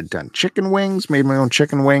 I've done chicken wings, made my own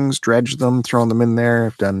chicken wings, dredged them, thrown them in there.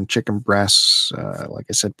 I've done chicken breasts, like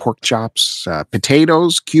I said, pork chops,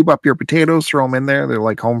 potatoes, cube up your potatoes, throw them in there. They're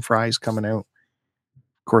like home fries coming out.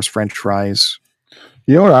 Of course, French fries.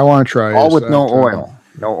 You know what I want to try? All with no oil.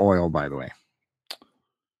 No oil, by the way.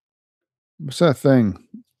 What's that thing?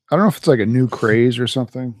 I don't know if it's like a new craze or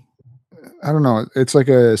something. I don't know. It's like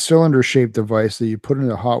a cylinder-shaped device that you put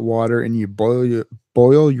into hot water and you boil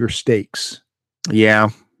your steaks. Yeah.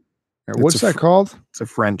 What's that called? It's a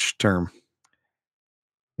French term.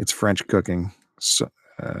 It's French cooking. So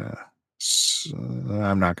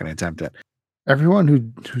I'm not going to attempt it. Everyone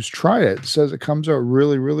who's tried it says it comes out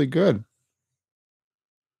really, really good.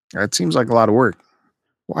 It seems like a lot of work.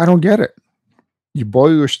 Well, I don't get it. You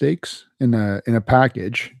boil your steaks in a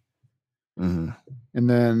package, mm-hmm. and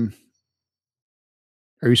then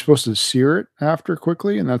are you supposed to sear it after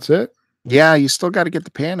quickly, and that's it? Yeah, you still got to get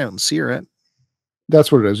the pan out and sear it.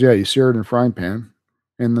 That's what it is. Yeah, you sear it in a frying pan,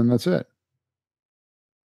 and then that's it.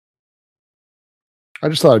 I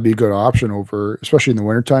just thought it'd be a good option over, especially in the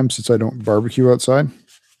wintertime, since I don't barbecue outside.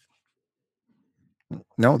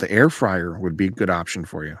 No, the air fryer would be a good option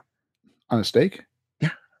for you. On a steak? Yeah.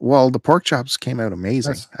 Well, the pork chops came out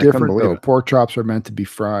amazing. That's different, though. Pork chops are meant to be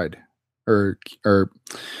fried, or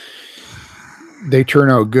they turn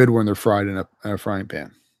out good when they're fried in a frying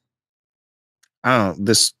pan. I don't know.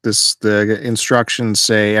 The instructions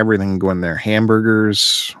say everything can go in there.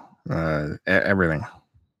 Hamburgers, everything.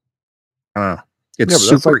 I don't know. It's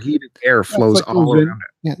superheated air flows all around it.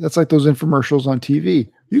 Yeah, that's like those infomercials on TV.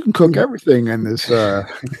 You can cook everything in this.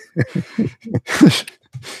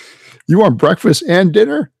 You want breakfast and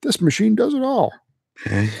dinner? This machine does it all.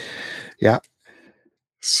 Yeah.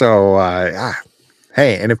 So,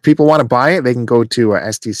 hey, and if people want to buy it, they can go to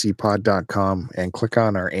stcpod.com and click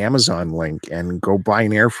on our Amazon link and go buy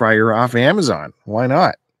an air fryer off Amazon. Why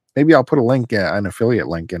not? Maybe I'll put a link, an affiliate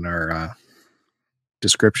link in our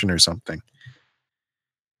description or something.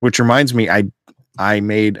 Which reminds me, I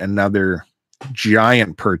made another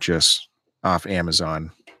giant purchase off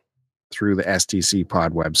Amazon through the STC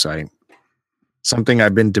Pod website. Something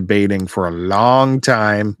I've been debating for a long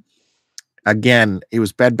time. Again, it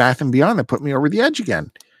was Bed Bath & Beyond that put me over the edge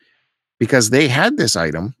again. Because they had this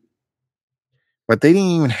item, but they didn't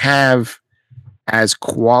even have as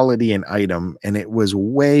quality an item, and it was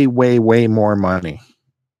way, way, way more money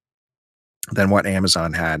than what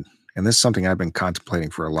Amazon had. And this is something I've been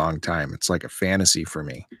contemplating for a long time. It's like a fantasy for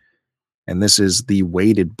me. And this is the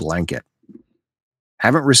weighted blanket.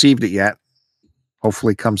 Haven't received it yet.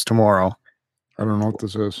 Hopefully comes tomorrow. I don't know what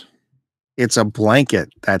this is. It's a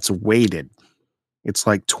blanket that's weighted. It's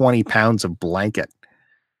like 20 pounds of blanket.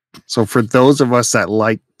 So for those of us that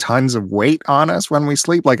like tons of weight on us when we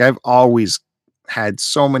sleep, like I've always had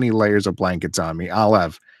so many layers of blankets on me. I'll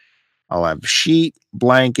have sheet,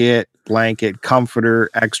 blanket, comforter,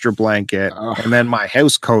 extra blanket, and then my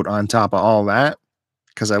house coat on top of all that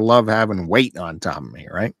because I love having weight on top of me,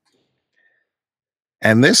 right?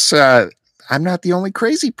 And this, I'm not the only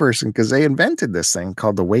crazy person because they invented this thing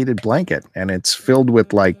called the weighted blanket, and it's filled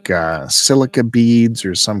with like silica beads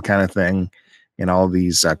or some kind of thing in all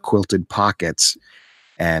these quilted pockets.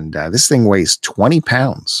 And this thing weighs 20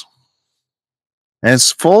 pounds. And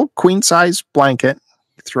it's full queen size blanket.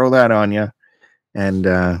 Throw that on you, and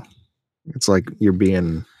it's like you're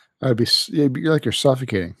being You're like you're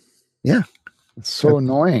suffocating. Yeah. It's so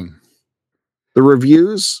annoying. The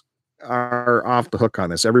reviews are off the hook on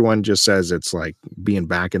this. Everyone just says it's like being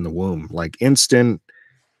back in the womb, like instant,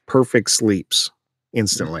 perfect sleeps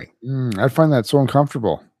instantly. I find that so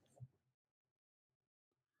uncomfortable.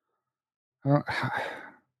 You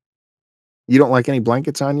don't like any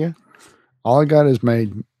blankets on you? All I got is my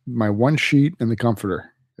one sheet and the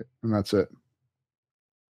comforter, and that's it.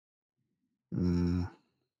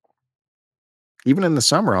 Even in the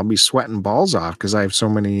summer, I'll be sweating balls off because I have so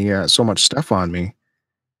much stuff on me.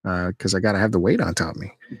 Because I got to have the weight on top of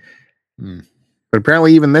me. But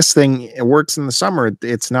apparently, even this thing, it works in the summer.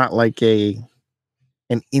 It's not like an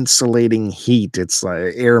insulating heat. It's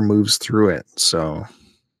like air moves through it. So,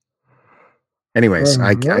 anyways,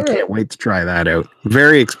 I can't wait to try that out.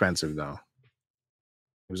 Very expensive though.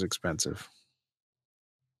 It was expensive.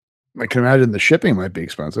 I can imagine the shipping might be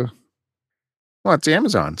expensive. Well, it's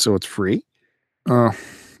Amazon, so it's free. You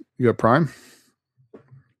got Prime?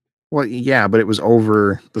 Well, yeah, but it was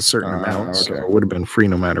over the certain amount, so it would have been free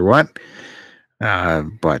no matter what.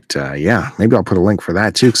 But yeah, maybe I'll put a link for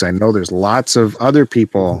that too, because I know there's lots of other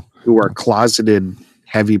people who are closeted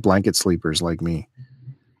heavy blanket sleepers like me.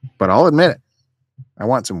 But I'll admit it, I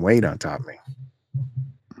want some weight on top of me.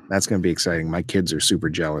 That's going to be exciting. My kids are super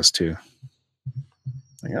jealous too.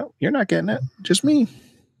 Like, oh, you're not getting it, just me.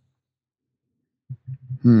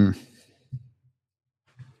 Well,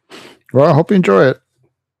 I hope you enjoy it.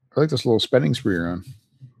 I like this little spending spree you're on.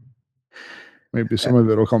 Maybe some of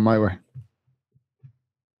it will come my way.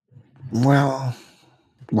 Well,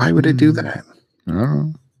 why would it do that? I don't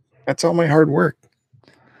know. That's all my hard work.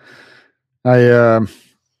 I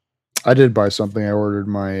did buy something. I ordered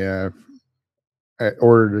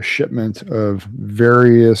a shipment of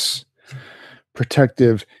various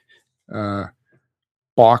protective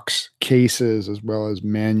box cases as well as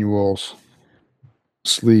manuals,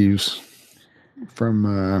 sleeves from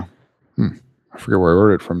I forget where I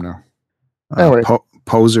ordered it from now. Anyway,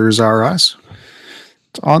 Posers R Us.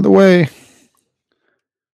 It's on the way.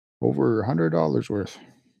 Over $100 worth.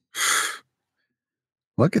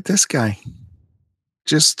 Look at this guy.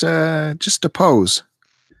 Just a pose.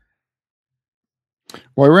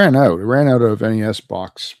 Well, I ran out of NES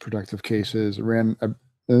box protective cases. And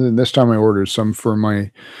this time I ordered some for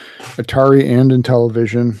my Atari and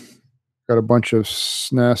Intellivision. Got a bunch of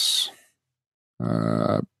SNES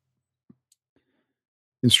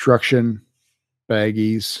instruction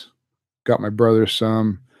baggies. Got my brother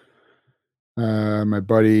some. One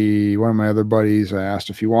of my other buddies, I asked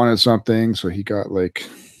if he wanted something, so he got like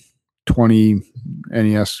 20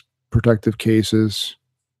 NES protective cases.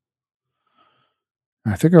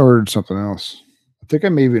 I think I ordered something else. I think I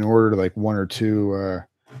maybe even ordered like one or two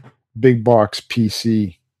big box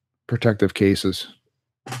PC protective cases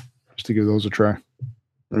just to give those a try.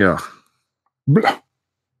 Yeah. Blah.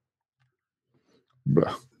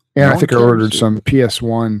 Blah. And I think I ordered some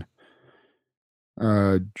PS1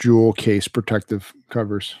 jewel case protective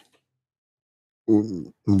covers.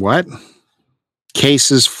 What?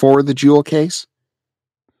 Cases for the jewel case?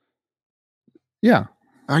 Yeah.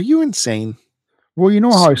 Are you insane? Well, you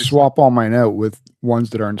know how I swap all mine out with ones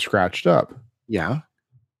that aren't scratched up. Yeah.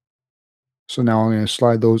 So now I'm going to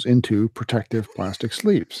slide those into protective plastic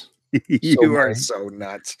sleeves. You are so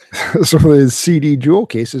nuts. So the CD jewel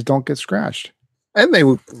cases don't get scratched. And they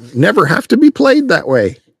never have to be played that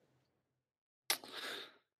way.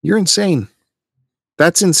 You're insane.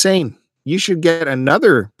 That's insane. You should get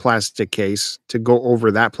another plastic case to go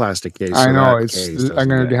over that plastic case. I know. I'm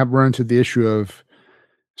going to run into the issue of,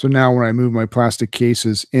 so now when I move my plastic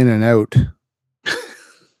cases in and out,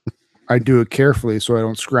 I do it carefully so I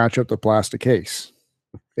don't scratch up the plastic case.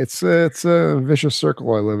 It's a vicious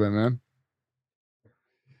circle I live in, man.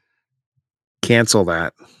 Cancel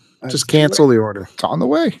that. Just cancel the order. It's on the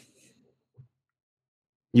way.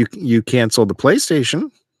 You canceled the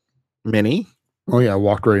PlayStation Mini. Oh yeah, I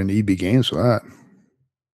walked right into EB Games for that.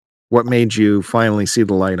 What made you finally see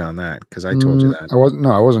the light on that? Because I told you that. I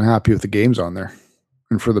wasn't happy with the games on there.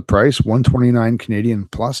 And for the price, $129 Canadian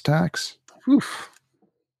plus tax. Oof.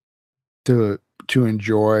 To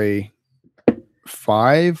enjoy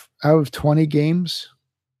 5 out of 20 games,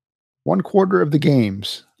 1/4 of the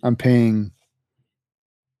games, I'm paying.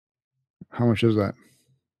 How much is that?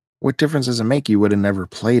 What difference does it make? You would have never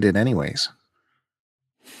played it anyways.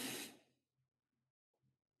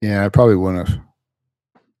 Yeah, I probably wouldn't have.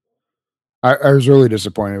 I was really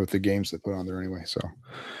disappointed with the games they put on there anyway. So,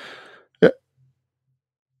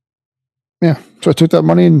 yeah. So I took that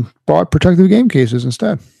money and bought protective game cases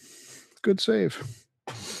instead. Good save.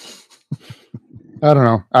 I don't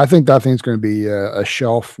know. I think that thing's going to be a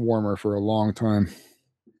shelf warmer for a long time.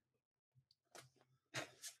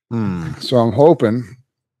 So I'm hoping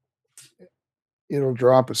it'll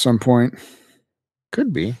drop at some point.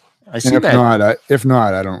 Could be. I see And if that.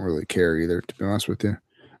 not, I don't really care either, to be honest with you.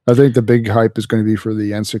 I think the big hype is going to be for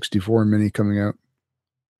the N64 Mini coming out.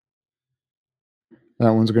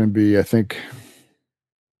 That one's going to be, I think,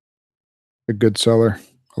 a good seller.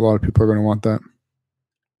 A lot of people are going to want that.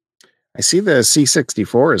 I see the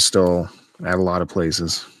C64 is still at a lot of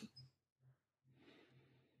places.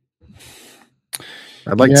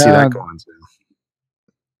 I'd like to see that going too.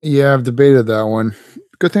 Yeah, I've debated that one.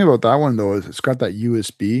 Good thing about that one though is it's got that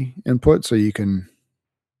USB input, so you can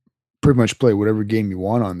pretty much play whatever game you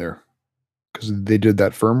want on there. Because they did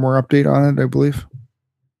that firmware update on it, I believe.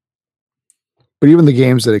 But even the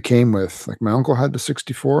games that it came with, like my uncle had the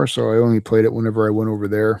 64, so I only played it whenever I went over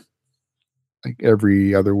there, like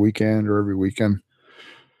every other weekend or every weekend.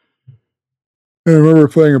 And I remember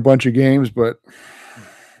playing a bunch of games, but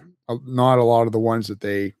not a lot of the ones that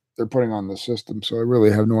they're putting on the system. So I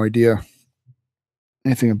really have no idea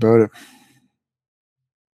anything about it.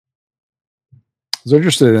 I was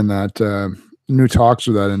interested in that new talks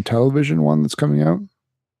with that Intellivision one that's coming out.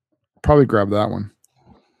 Probably grab that one.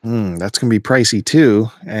 That's gonna be pricey too,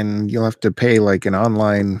 and you'll have to pay like an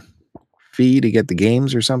online fee to get the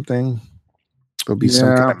games or something. There'll be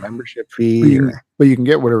some kind of membership fee, but you can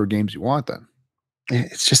get whatever games you want then.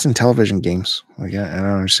 It's just Intellivision games. Like I don't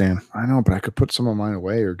understand. I know, but I could put some of mine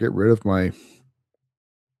away or get rid of my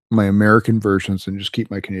American versions and just keep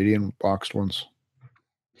my Canadian boxed ones.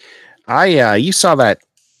 You saw that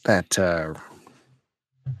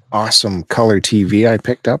awesome color TV I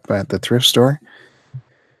picked up at the thrift store.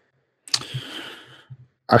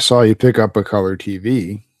 I saw you pick up a color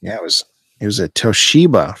TV. Yeah, it was a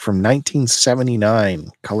Toshiba from 1979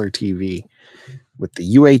 color TV with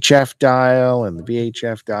the UHF dial and the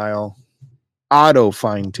VHF dial, auto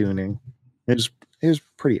fine tuning. It was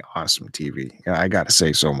pretty awesome TV. I got to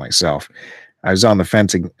say so myself. I was on the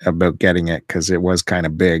fence about getting it because it was kind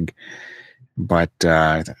of big, but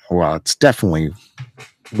well, it's definitely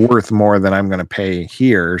worth more than I'm going to pay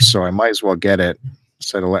here, so I might as well get it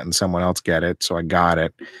instead of letting someone else get it. So I got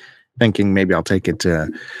it, thinking maybe I'll take it to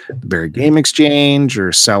the Barry Game Exchange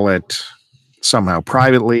or sell it somehow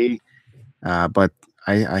privately. But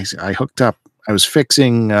I hooked up. I was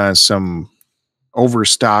fixing some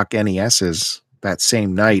overstock NESs that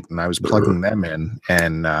same night, and I was plugging them in,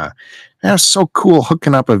 and that was so cool,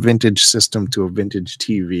 hooking up a vintage system to a vintage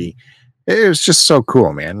TV. It was just so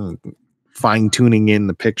cool, man. Fine tuning in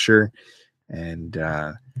the picture, and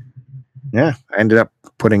yeah, I ended up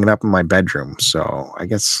putting it up in my bedroom. So I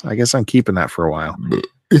guess I'm keeping that for a while.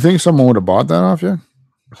 You think someone would have bought that off you?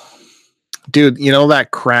 Dude, you know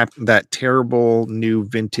that terrible new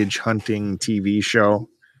vintage hunting TV show,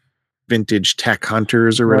 Vintage Tech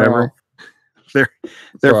Hunters or whatever? Their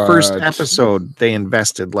first episode, they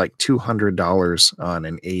invested like $200 on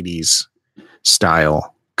an 80s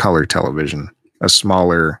style color television, a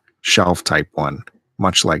smaller shelf type one,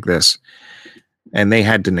 much like this. And they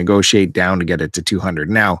had to negotiate down to get it to 200.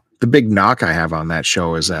 Now, the big knock I have on that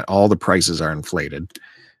show is that all the prices are inflated.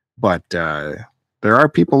 But there are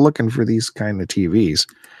people looking for these kind of TVs.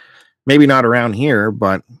 Maybe not around here,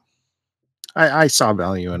 but I saw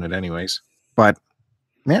value in it anyways. But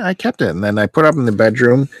yeah, I kept it. And then I put it up in the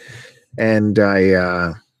bedroom, and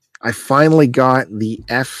I finally got the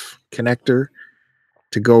F connector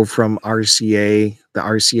to go from the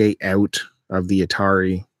RCA out of the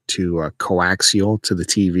Atari to coaxial to the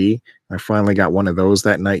TV. I finally got one of those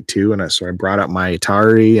that night too. And so I brought up my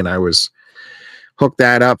Atari, and I was hooked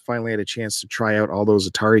that up. Finally had a chance to try out all those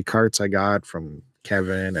Atari carts I got from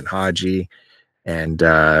Kevin and Haji. And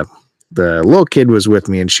the little kid was with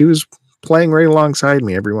me, and she was playing right alongside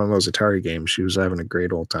me every one of those Atari games. She was having a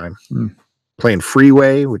great old time. Playing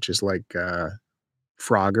Freeway, which is like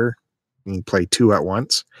Frogger. You can play two at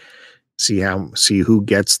once. See who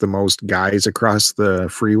gets the most guys across the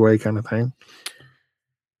freeway kind of thing.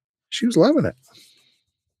 She was loving it.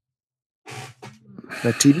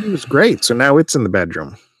 That TV was great. So now it's in the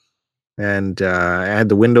bedroom. And I had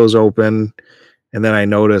the windows open, and then I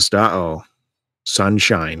noticed,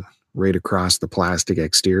 sunshine right across the plastic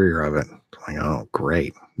exterior of it. I'm like, oh,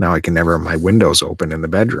 great. Now I can never have my windows open in the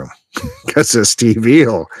bedroom because this TV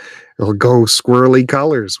it'll go squirrely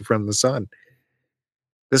colors from the sun.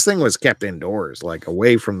 This thing was kept indoors, like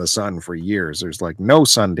away from the sun for years. There's like no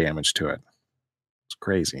sun damage to it. It's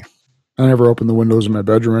crazy. I never opened the windows in my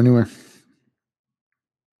bedroom anyway.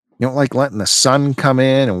 You don't like letting the sun come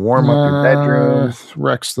in and warm up your bedroom?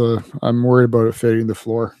 I'm worried about it fading the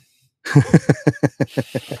floor.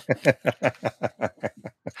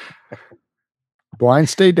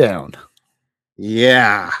 Blinds stay down.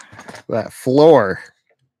 Yeah, that floor.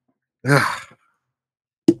 Ugh.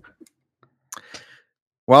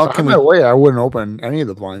 Well, By the way, I wouldn't open any of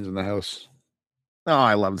the blinds in the house. Oh,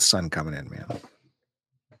 I love the sun coming in, man.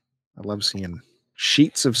 I love seeing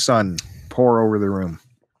sheets of sun pour over the room.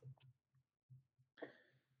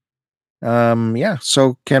 Yeah.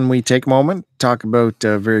 So, can we take a moment talk about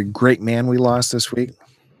a very great man we lost this week?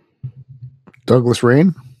 Douglas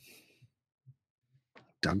Rain.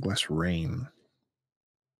 Douglas Rain.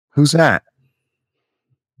 Who's that?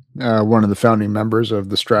 One of the founding members of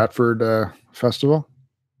the Stratford Festival.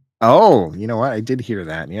 Oh, you know what? I did hear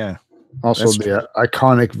that. Yeah. Also, the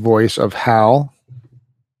iconic voice of Hal,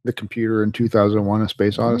 the computer in 2001: A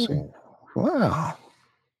Space Odyssey. Oh, wow.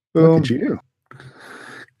 Boom. Look at you.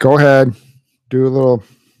 Go ahead. Do a little.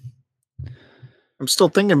 I'm still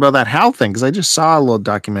thinking about that Hal thing because I just saw a little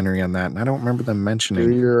documentary on that and I don't remember them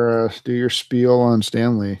mentioning. Do your spiel on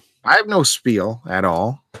Stan Lee. I have no spiel at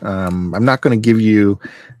all. I'm not going to give you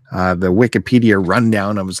the Wikipedia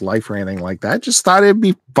rundown of his life or anything like that. I just thought it'd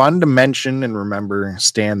be fun to mention and remember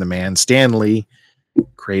Stan the Man, Stan Lee,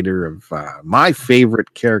 creator of my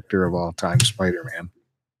favorite character of all time, Spider-Man.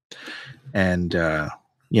 And,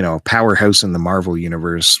 powerhouse in the Marvel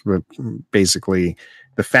universe, but basically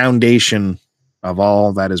the foundation of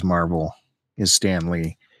all that is Marvel is Stan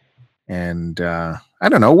Lee. And I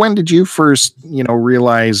don't know, when did you first,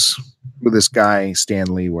 realize who this guy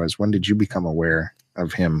Stan Lee was? When did you become aware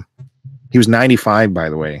of him? He was 95, by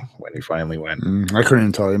the way, when he finally went. I couldn't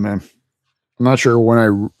even tell you, man. I'm not sure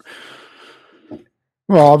when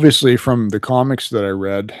well, obviously from the comics that I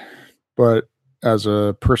read, but as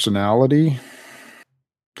a personality,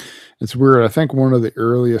 it's weird. I think one of the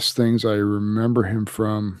earliest things I remember him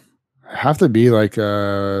from have to be like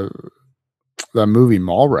that movie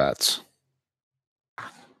Mallrats.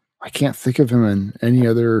 I can't think of him in any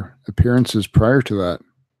other appearances prior to that.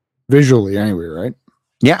 Visually, anyway, right?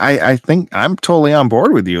 Yeah, I think I'm totally on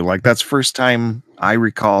board with you. Like, that's the first time I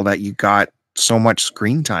recall that you got so much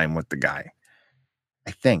screen time with the guy.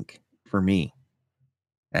 I think, for me.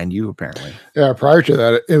 And you, apparently. Yeah, prior to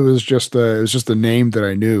that, it was just a name that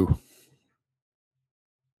I knew.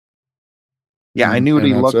 Yeah, I knew what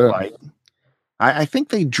he looked like. I think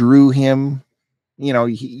they drew him.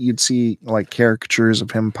 You'd see like caricatures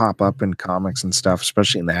of him pop up in comics and stuff,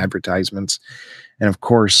 especially in the advertisements. And of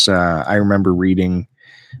course, I remember reading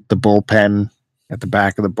the bullpen at the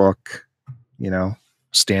back of the book.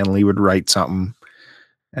 Stan Lee would write something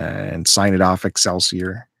and sign it off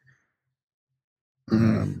Excelsior.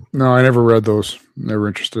 No, I never read those. Never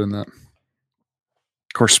interested in that.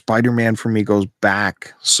 Of course, Spider-Man for me goes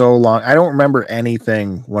back so long. I don't remember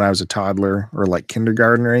anything when I was a toddler or like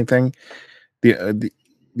kindergarten or anything.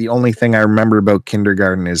 The only thing I remember about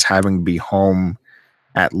kindergarten is having to be home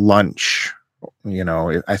at lunch.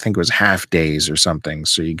 I think it was half days or something.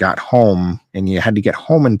 So you got home and you had to get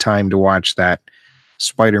home in time to watch that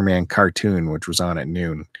Spider-Man cartoon, which was on at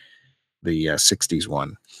noon, the 60s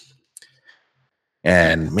one.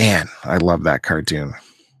 And man, I love that cartoon.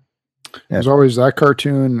 There's always that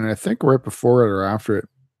cartoon, and I think right before it or after it,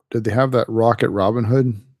 did they have that Rocket Robin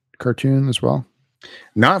Hood cartoon as well?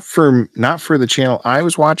 Not for the channel I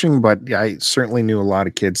was watching, but I certainly knew a lot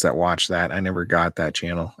of kids that watched that. I never got that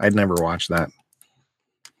channel. I'd never watched that,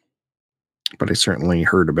 but I certainly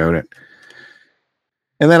heard about it.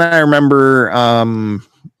 And then I remember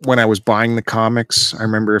when I was buying the comics, I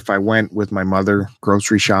remember if I went with my mother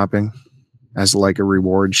grocery shopping as like a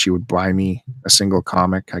reward, she would buy me a single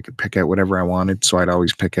comic. I could pick out whatever I wanted. So I'd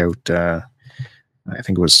always pick out, I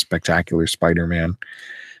think it was Spectacular Spider-Man,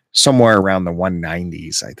 somewhere around the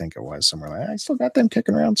 190s. I think it was somewhere like I still got them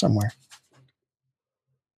kicking around somewhere.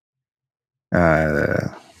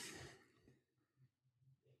 And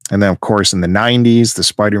then of course in the 90s, the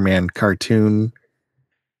Spider-Man cartoon,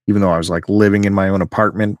 even though I was like living in my own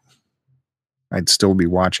apartment, I'd still be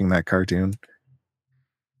watching that cartoon.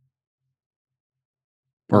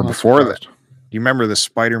 Or before that, do you remember the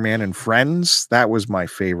Spider-Man and Friends? That was my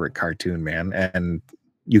favorite cartoon, man. And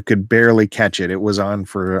you could barely catch it. It was on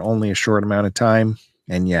for only a short amount of time,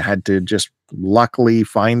 and you had to just luckily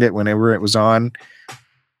find it whenever it was on.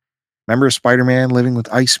 Remember Spider-Man living with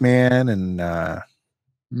Iceman and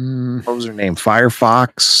what was her name?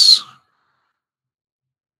 Firefox.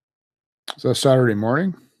 Is that Saturday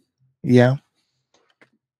morning? Yeah.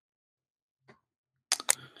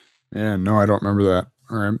 Yeah, no, I don't remember that.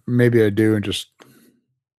 Or maybe I do and just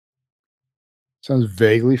sounds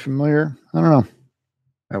vaguely familiar. I don't know.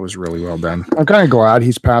 That was really well done. I'm kind of glad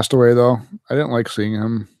he's passed away, though. I didn't like seeing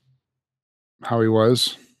him how he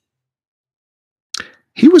was?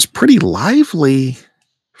 He was pretty lively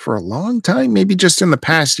for a long time. Maybe just in the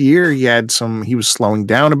past year, he was slowing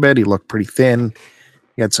down a bit. He looked pretty thin.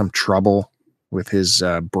 He had some trouble with his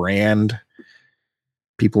brand.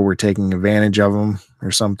 People were taking advantage of him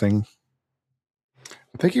or something.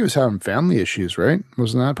 I think he was having family issues, right?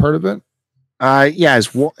 Wasn't that part of it? Yeah.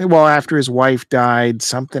 After his wife died,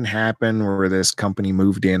 something happened where this company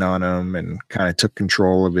moved in on him and kind of took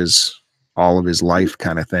control of all of his life,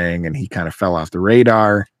 kind of thing, and he kind of fell off the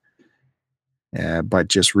radar. But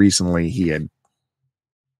just recently, he had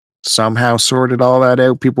somehow sorted all that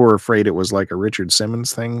out. People were afraid it was like a Richard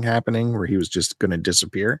Simmons thing happening, where he was just going to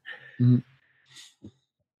disappear. Mm-hmm.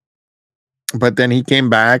 But then he came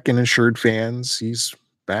back and assured fans he's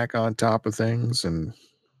back on top of things, and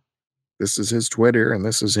this is his Twitter, and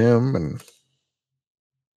this is him, and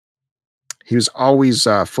he was always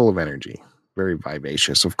full of energy, very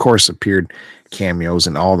vivacious. Of course, appeared cameos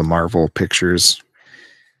in all the Marvel pictures.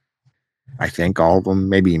 I think all of them.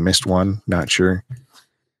 Maybe he missed one, not sure.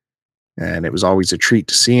 And it was always a treat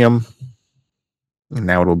to see him. And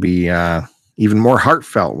now it'll be even more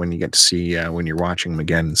heartfelt when you get to see when you're watching him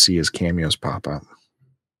again and see his cameos pop up.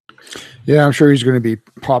 Yeah, I'm sure he's going to be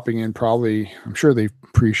popping in probably. I'm sure they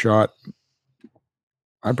pre-shot,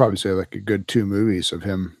 I'd probably say like a good 2 movies of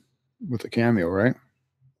him with a cameo, right?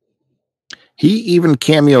 He even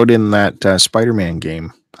cameoed in that Spider-Man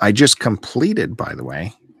game I just completed, by the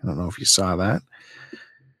way. I don't know if you saw that.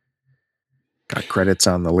 Got credits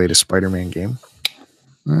on the latest Spider-Man game.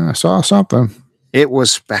 I saw something. It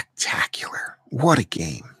was spectacular. What a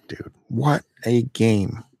game, dude. What a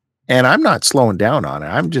game. And I'm not slowing down on it.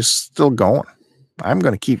 I'm just still going. I'm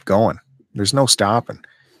going to keep going. There's no stopping.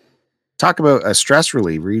 Talk about a stress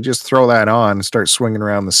reliever. You just throw that on and start swinging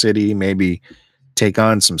around the city, maybe take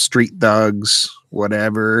on some street thugs,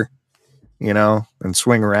 whatever, and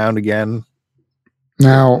swing around again.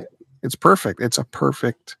 Now, it's perfect.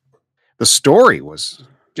 The story was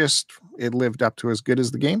just, it lived up to as good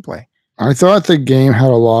as the gameplay. I thought the game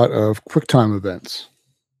had a lot of QuickTime events.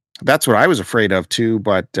 That's what I was afraid of too,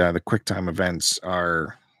 but the QuickTime events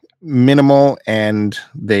are minimal and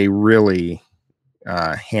they really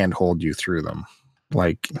handhold you through them.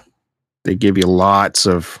 Like, they give you lots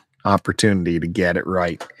of opportunity to get it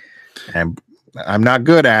right. And I'm not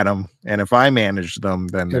good at them. And if I managed them,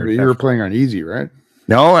 then you were playing on easy, right?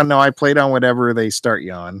 No, I played on whatever they start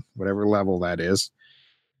you on, whatever level that is.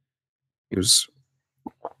 The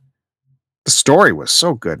story was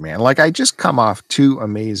so good, man. Like, I just come off 2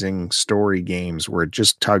 amazing story games where it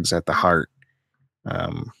just tugs at the heart.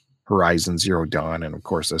 Horizon Zero Dawn, and of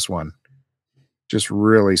course this one. Just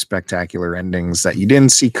really spectacular endings that you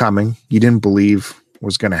didn't see coming. You didn't believe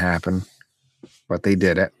was going to happen, but they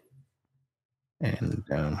did it. And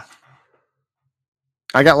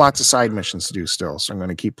I got lots of side missions to do still, so I'm going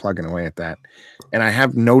to keep plugging away at that. And I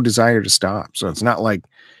have no desire to stop. So it's not like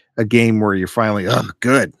a game where you're finally,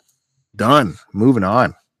 good, done, moving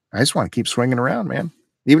on. I just want to keep swinging around, man.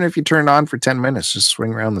 Even if you turn it on for 10 minutes, just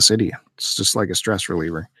swing around the city. It's just like a stress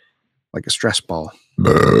reliever, like a stress ball.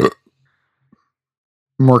 I'm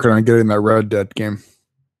working on getting that Red Dead game.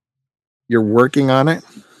 You're working on it?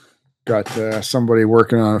 Got somebody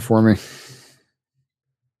working on it for me.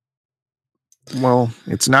 Well,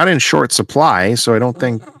 it's not in short supply, so I don't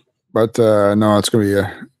think. But no, it's going to be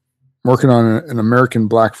working on an American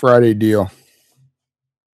Black Friday deal.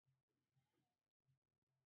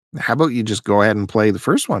 How about you just go ahead and play the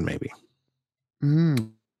first one, maybe?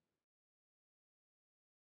 And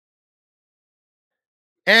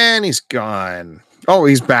he's gone. Oh,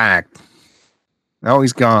 he's back. Oh,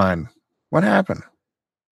 he's gone. What happened?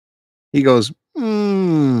 He goes,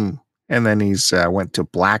 and then he's went to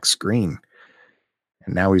black screen.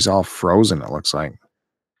 And now he's all frozen, it looks like.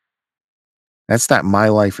 That's that My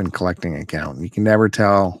Life in Collecting account. You can never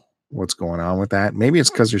tell what's going on with that. Maybe it's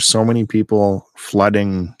because there's so many people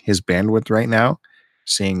flooding his bandwidth right now,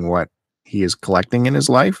 seeing what he is collecting in his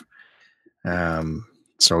life.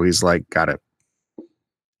 So he's like, got to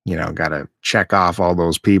check off all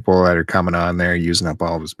those people that are coming on there, using up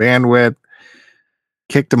all of his bandwidth,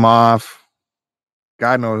 kicked him off.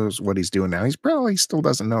 God knows what he's doing now. He's probably still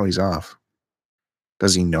doesn't know he's off.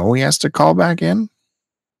 Does he know he has to call back in?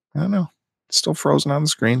 I don't know. It's still frozen on the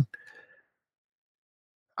screen.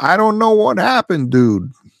 I don't know what happened,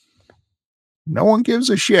 dude. No one gives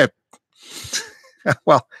a shit.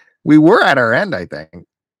 Well, we were at our end, I think.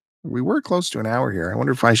 We were close to an hour here. I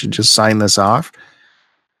wonder if I should just sign this off.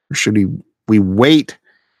 Or should we wait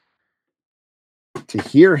to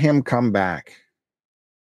hear him come back?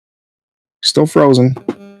 Still frozen.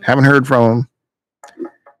 Haven't heard from him.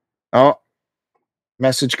 Oh,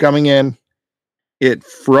 Message coming in. It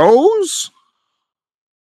froze.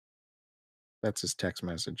 That's his text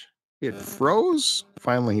message. It froze.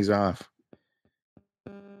 Finally, he's off.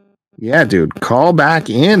 Yeah, dude. Call back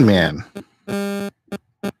in, man. Come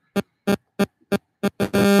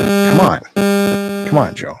on. Come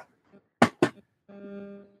on, Joe.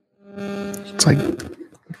 It's like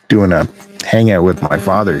doing a hangout with my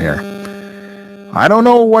father here. I don't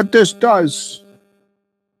know what this does.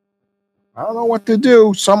 I don't know what to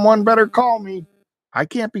do. Someone better call me. I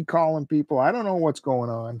can't be calling people. I don't know what's going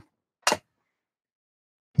on.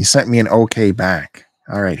 He sent me an okay back.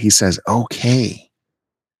 All right. He says, okay.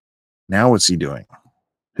 Now what's he doing?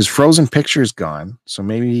 His frozen picture is gone. So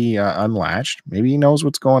maybe he unlatched. Maybe he knows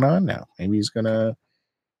what's going on now. Maybe he's going to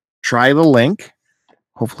try the link.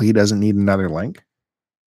 Hopefully he doesn't need another link.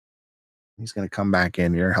 He's going to come back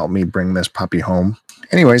in here, help me bring this puppy home.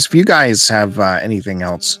 Anyways, if you guys have anything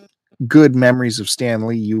else, good memories of Stan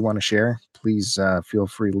Lee you want to share, please feel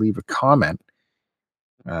free to leave a comment.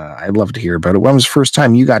 I'd love to hear about it. When was the first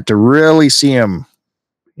time you got to really see him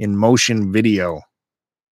in motion video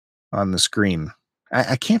on the screen?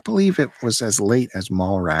 I can't believe it was as late as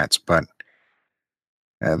Mallrats, but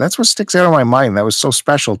that's what sticks out of my mind. That was so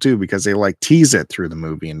special too, because they like tease it through the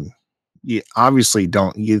movie, and you obviously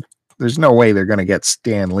don't. There's no way they're going to get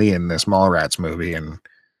Stan Lee in this Mallrats movie, and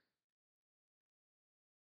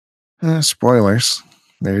spoilers.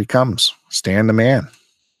 There he comes, Stan the Man,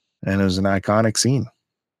 and it was an iconic scene.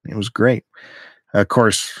 It was great. Of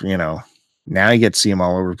course, now you get to see him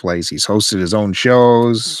all over the place. He's hosted his own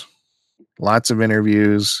shows, lots of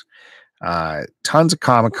interviews, tons of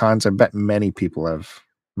Comic-Cons. I bet many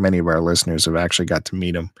of our listeners have actually got to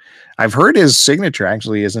meet him. I've heard his signature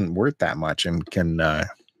actually isn't worth that much and can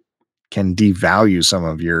devalue some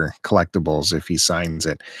of your collectibles if he signs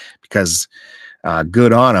it, because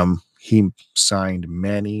good on him. He signed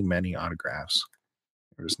many, many autographs.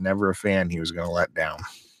 There was never a fan he was going to let down.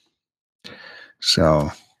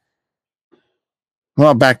 So,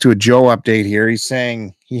 well, back to a Joe update here. He's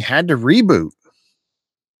saying he had to reboot.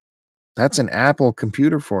 That's an Apple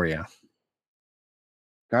computer for you.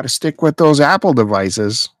 Got to stick with those Apple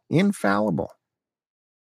devices. Infallible.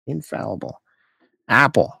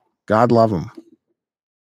 Apple. God love them.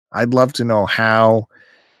 I'd love to know how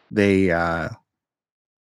they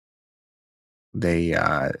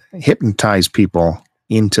hypnotize people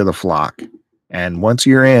into the flock. And once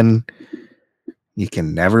you're in, you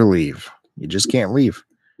can never leave. You just can't leave.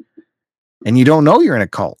 And you don't know you're in a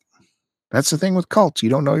cult. That's the thing with cults. You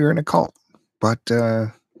don't know you're in a cult. But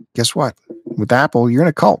guess what? With Apple, you're in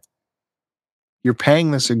a cult. You're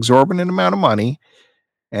paying this exorbitant amount of money.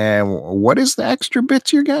 And what is the extra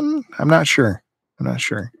bits you're getting? I'm not sure. I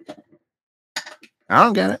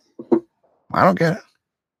don't get it.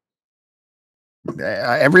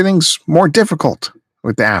 Everything's more difficult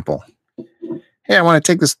with the Apple. Hey, I want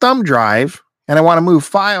to take this thumb drive and I want to move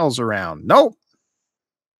files around. Nope.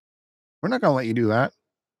 We're not going to let you do that.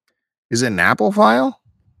 Is it an Apple file?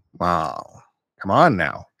 Wow. Come on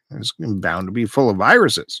now. It's bound to be full of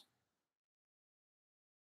viruses.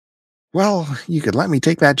 Well, you could let me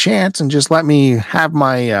take that chance and just let me have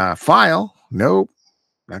my file. Nope.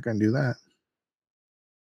 Not going to do that.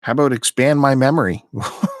 How about expand my memory?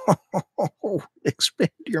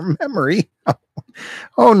 Expand your memory?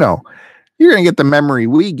 Oh, no. You're going to get the memory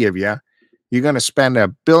we give you. You're going to spend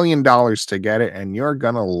 $1 billion to get it, and you're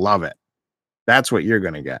going to love it. That's what you're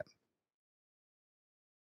going to get.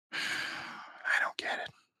 I don't get it.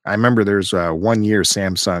 I remember there's 1 year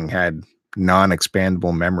Samsung had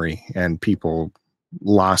non-expandable memory, and people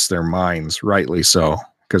lost their minds, rightly so,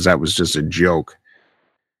 because that was just a joke.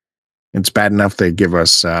 It's bad enough they give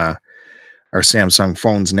us our Samsung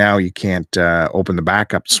phones now. You can't open the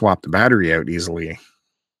backup, swap the battery out easily,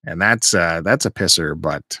 and that's a pisser.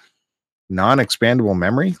 But non-expandable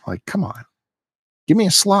memory, like, come on, give me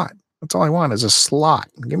a slot. That's all I want is a slot.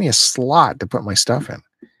 Give me a slot to put my stuff in.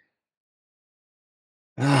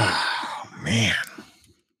 Oh man,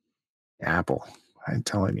 Apple! I'm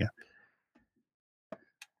telling you,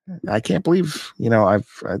 I can't believe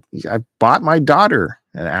I've bought my daughter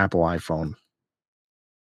an Apple iPhone.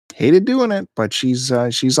 Hated doing it, but she's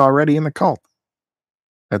already in the cult.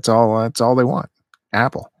 That's all they want.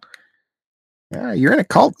 Apple. Yeah, you're in a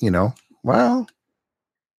cult, Well,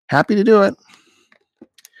 happy to do it.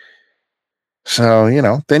 So,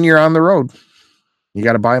 then you're on the road. You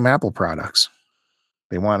got to buy them Apple products.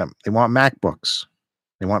 They want them. They want MacBooks.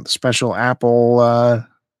 They want the special Apple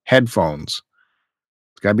headphones.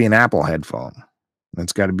 It's got to be an Apple headphone.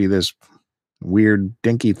 It's got to be this weird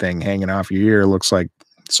dinky thing hanging off your ear. Looks like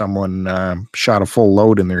someone shot a full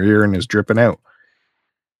load in their ear and is dripping out.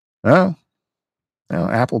 Oh, well,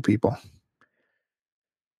 Apple people.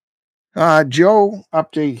 Joe,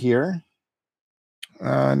 update here.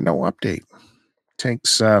 No update.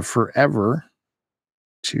 Takes forever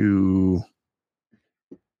to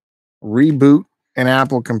reboot an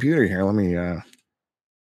Apple computer here. Let me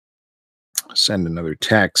send another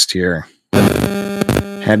text here.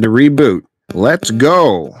 Had to reboot. Let's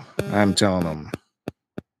go. I'm telling them.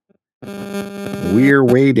 We're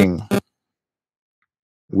waiting.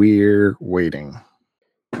 We're waiting.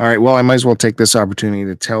 All right. Well, I might as well take this opportunity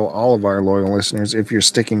to tell all of our loyal listeners, if you're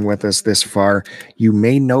sticking with us this far, you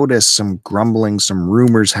may notice some grumbling, some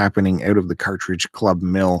rumors happening out of the Cartridge Club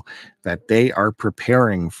mill that they are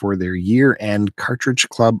preparing for their year-end Cartridge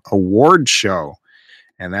Club award show.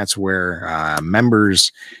 And that's where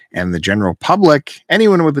members and the general public,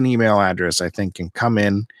 anyone with an email address, I think, can come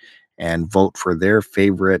in and vote for their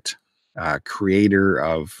favorite creator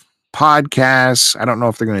of podcasts. I don't know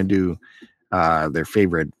if they're going to do their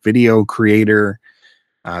favorite video creator.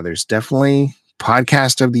 There's definitely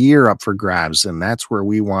podcast of the year up for grabs. And that's where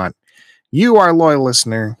we want you, our loyal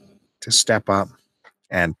listener, to step up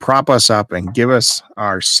and prop us up and give us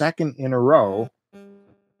our second in a row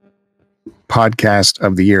podcast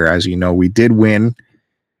of the year. As you know, we did win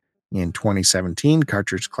in 2017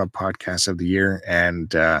 Cartridge Club podcast of the year.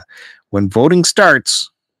 And when voting starts,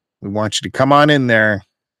 we want you to come on in there,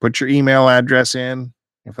 put your email address in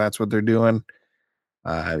if that's what they're doing.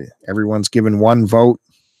 Everyone's given one vote.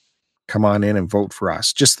 Come on in and vote for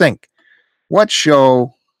us. Just think, what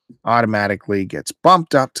show automatically gets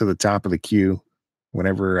bumped up to the top of the queue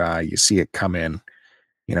whenever you see it come in?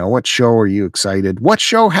 You know, what show are you excited? What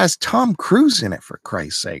show has Tom Cruise in it, for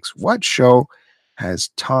Christ's sakes? What show has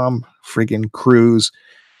Tom friggin' Cruise,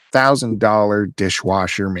 $1,000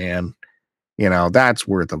 dishwasher man? You know, that's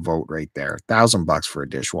worth a vote right there. $1,000 for a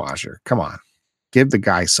dishwasher. Come on. Give the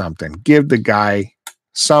guy something. Give the guy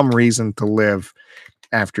some reason to live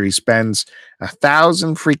after he spends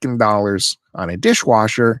 $1,000 freaking dollars on a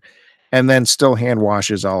dishwasher and then still hand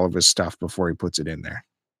washes all of his stuff before he puts it in there.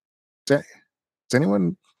 Can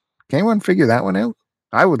anyone figure that one out?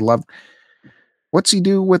 I would love. What's he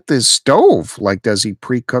do with his stove? Like, does he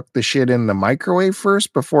pre-cook the shit in the microwave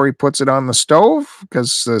first before he puts it on the stove?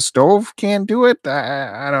 Because the stove can't do it?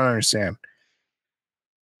 I don't understand.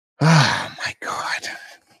 Oh, my God.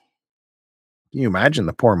 Can you imagine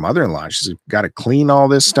the poor mother-in-law? She's got to clean all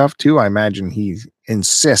this stuff, too. I imagine he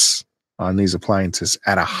insists on these appliances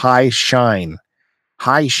at a high sheen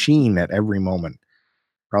at every moment.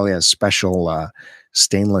 Probably has special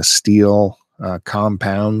stainless steel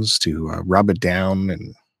compounds to rub it down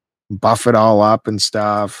and buff it all up and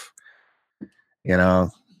stuff. You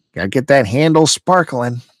know, gotta get that handle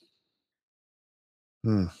sparkling.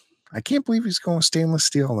 I can't believe he's going stainless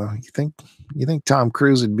steel though. You think Tom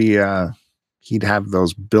Cruise would be he'd have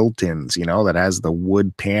those built-ins, you know, that has the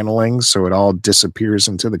wood paneling so it all disappears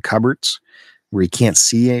into the cupboards where you can't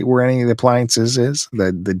see where any of the appliances is.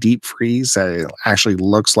 The deep freeze that it actually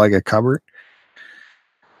looks like a cupboard.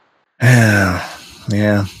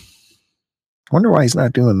 Yeah. Wonder why he's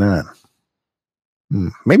not doing that.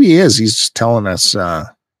 Maybe he is. He's just telling us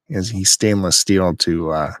is he stainless steel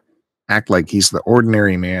to act like he's the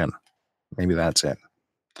ordinary man. Maybe that's it.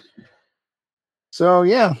 So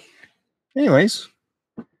yeah. Anyways,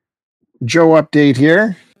 Joe update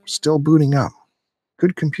here. Still booting up.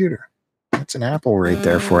 Good computer. That's an Apple right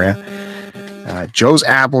there for you. Joe's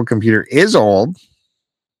Apple computer is old.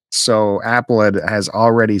 So Apple has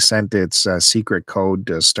already sent its secret code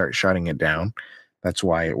to start shutting it down. That's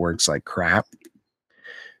why it works like crap.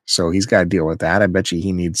 So he's got to deal with that. I bet you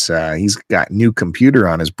he needs, he's got new computer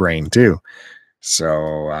on his brain too.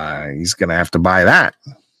 So he's going to have to buy that.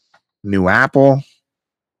 New Apple,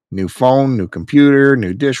 new phone, new computer,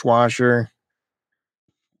 new dishwasher.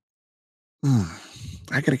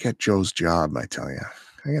 I got to get Joe's job, I tell you.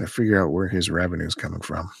 I got to figure out where his revenue is coming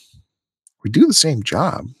from. We do the same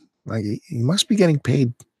job. Like, he must be getting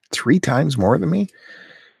paid 3 times more than me.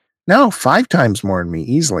 No, 5 times more than me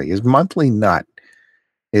easily. His monthly nut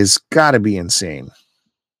is got to be insane.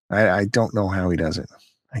 I don't know how he does it.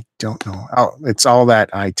 I don't know. Oh, it's all that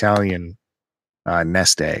Italian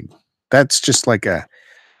nest egg. That's just like a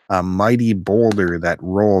mighty boulder that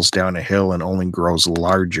rolls down a hill and only grows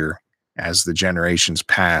larger as the generations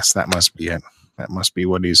pass. That must be it. That must be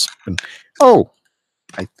what he's been. Oh,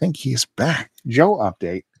 I think he's back. Joe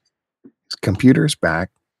update. His computer's back.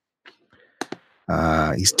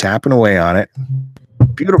 He's tapping away on it.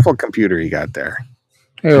 Beautiful computer he got there.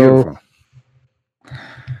 Beautiful.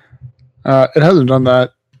 It hasn't done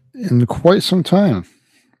that in quite some time.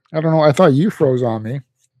 I don't know. I thought you froze on me.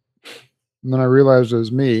 And then I realized it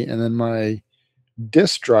was me. And then my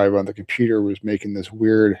disk drive on the computer was making this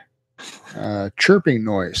weird chirping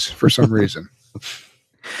noise for some reason.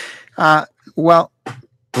 Well,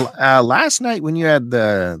 last night when you had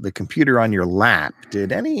the computer on your lap,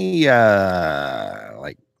 did any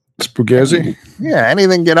like Spaghetti?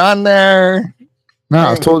 Anything get on there? No,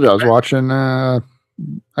 I told you I was watching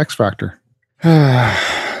X Factor.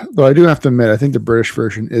 Though I do have to admit, I think the British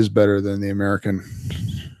version is better than the American.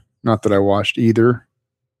 Not that I watched either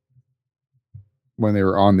when they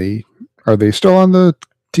were on the. Are they still on the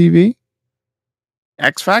TV?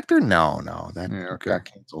 X Factor? No, that got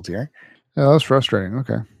canceled here. Yeah, that's frustrating.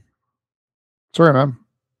 Okay, sorry, man.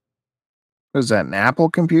 Was that an Apple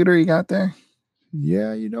computer you got there?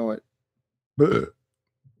 Yeah, you know it. But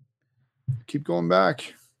keep going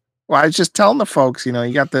back. Well, I was just telling the folks, you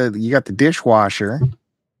got the dishwasher,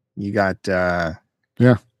 you got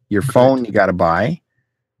your phone you got to buy.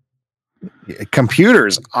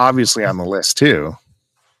 Computers obviously on the list too.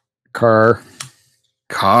 Car.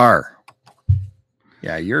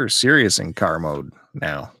 Yeah, you're serious in car mode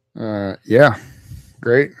now. Yeah,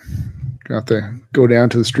 great. Gonna have to go down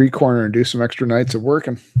to the street corner and do some extra nights of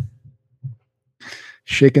working.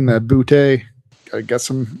 Shaking that bootay. Gotta get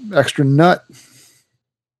some extra nut.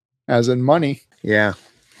 As in money. Yeah.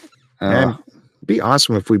 And it'd be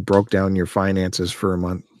awesome if we broke down your finances for a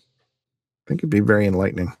month. I think it'd be very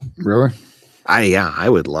enlightening. Really? I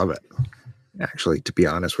would love it. Actually, to be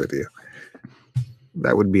honest with you.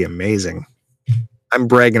 That would be amazing. I'm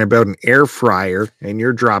bragging about an air fryer and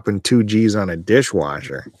you're dropping 2 G's on a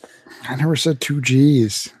dishwasher. I never said 2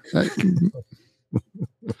 G's.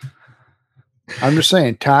 I'm just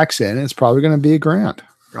saying tax in, it's probably going to be $1,000.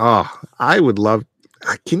 Oh, I would love.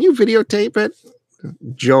 Can you videotape it?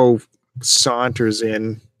 Joe saunters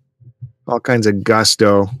in all kinds of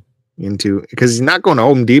gusto because he's not going to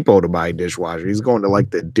Home Depot to buy a dishwasher. He's going to like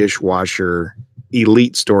the dishwasher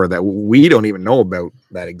elite store that we don't even know about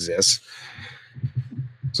that exists.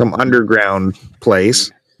 Some underground place.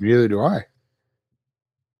 Neither do I.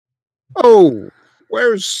 Oh,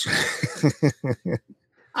 where's...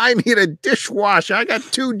 I need a dishwasher. I got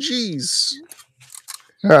 2 G's.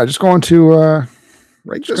 Yeah, just going to...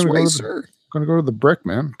 right this way, sir. Going to go to the Brick,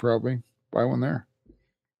 man. Probably buy one there.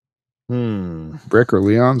 Hmm. Brick or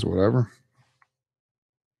Leon's, whatever.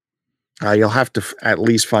 You'll have to at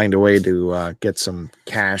least find a way to get some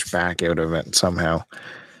cash back out of it somehow.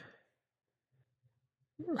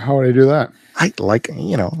 How would I do that? I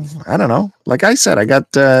don't know. Like I said, I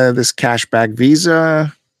got this cashback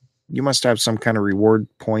Visa. You must have some kind of reward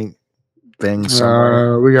point thing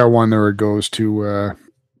somewhere. We got one there. It goes to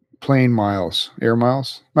plane miles, air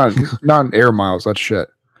miles. Not air miles. That's shit.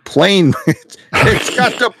 Plane. It's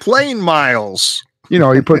got the plane miles.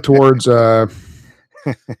 You put towards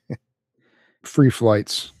free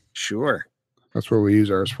flights. Sure. That's what we use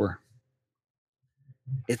ours for.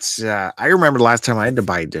 It's I remember the last time I had to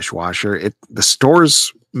buy a dishwasher. The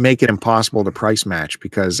stores make it impossible to price match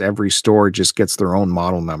because every store just gets their own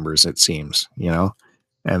model numbers, it seems,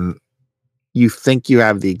 and you think you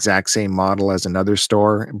have the exact same model as another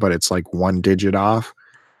store, but it's like 1 digit off.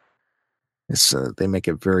 They make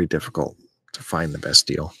it very difficult to find the best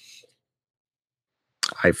deal.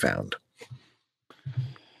 I found.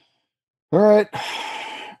 All right.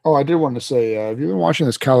 Oh, I did want to say, have you been watching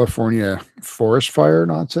this California forest fire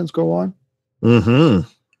nonsense go on? Mm-hmm.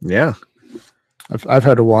 Yeah. I've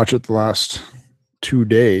had to watch it the last 2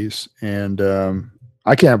 days, and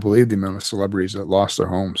I can't believe the amount of celebrities that lost their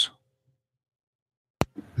homes.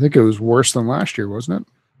 I think it was worse than last year, wasn't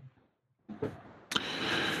it?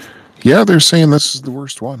 Yeah, they're saying this is the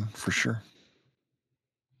worst one for sure.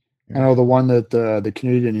 I know the one that the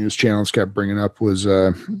Canadian news channels kept bringing up was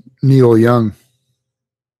Neil Young.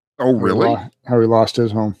 Oh, really? How he lost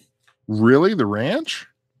his home. Really? The ranch?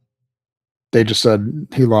 They just said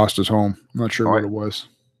he lost his home. I'm not sure what it was.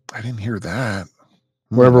 I didn't hear that.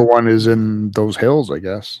 Whatever one is in those hills, I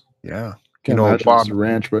guess. Yeah. Can't imagine it's a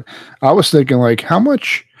ranch, but I was thinking, like, how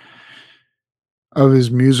much of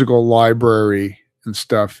his musical library and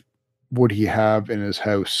stuff would he have in his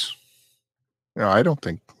house? No, I don't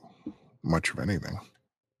think much of anything.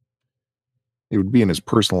 It would be in his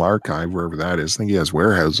personal archive, wherever that is. I think he has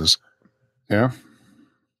warehouses. Yeah.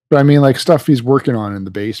 But I mean, like, stuff he's working on in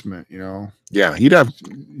the basement, Yeah, you'd have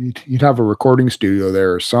a recording studio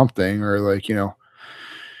there or something, or like,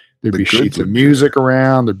 there'd be sheets of music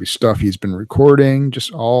around, there'd be stuff he's been recording,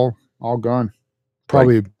 just all gone.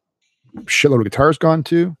 Probably a shitload of guitars gone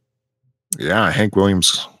too. Yeah, Hank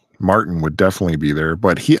Williams Martin would definitely be there,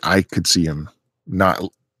 but I could see him not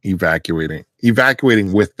evacuating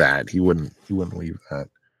with that. He wouldn't leave that.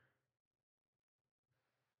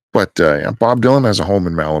 But yeah, Bob Dylan has a home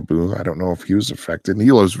in Malibu. I don't know if he was affected.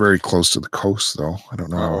 He lives very close to the coast, though. I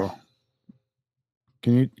don't know. Oh.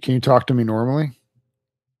 Can you talk to me normally?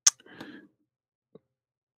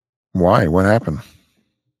 Why? What happened?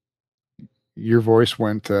 Your voice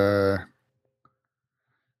went lower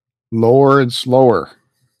and slower.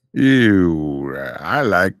 Ew, I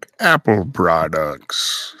like Apple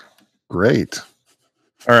products. Great.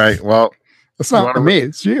 All right. Well, It's not me.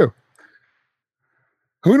 It's you.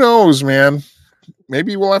 Who knows, man?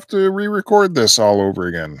 Maybe we'll have to re-record this all over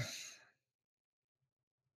again.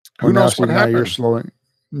 Who knows what happened?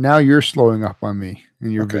 Now you're slowing up on me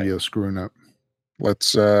and your video screwing up.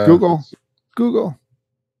 Let's Google.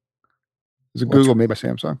 Is it Google made by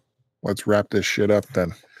Samsung? Let's wrap this shit up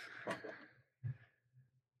then.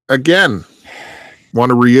 Again,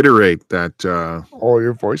 want to reiterate that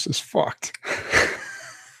your voice is fucked.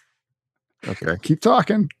 Okay. Keep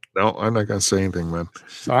talking. No, I'm not gonna say anything, man.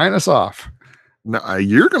 Sign us off. No,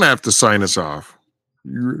 you're gonna have to sign us off.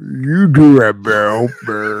 You do it,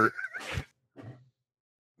 Bert.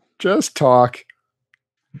 Just talk.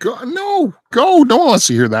 Go. No one wants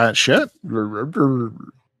to hear that shit.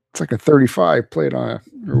 It's like a 35 played on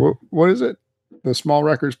what is it? The small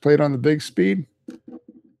records played on the big speed.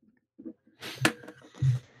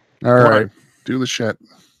 All right. Do the shit.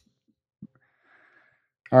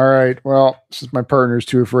 All right. Well, since my partner's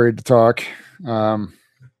too afraid to talk,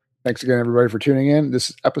 thanks again, everybody, for tuning in. This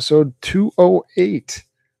is episode 208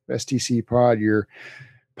 of STC Pod, your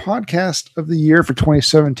podcast of the year for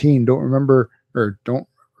 2017. Don't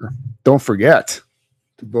forget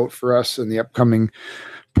to vote for us in the upcoming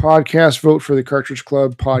podcast. Vote for the Cartridge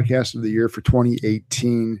Club podcast of the year for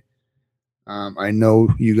 2018. I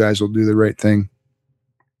know you guys will do the right thing.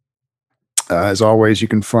 As always, you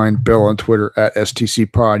can find Bill on Twitter at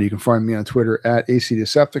STC Pod. You can find me on Twitter at AC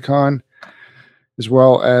Decepticon, as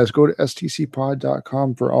well as go to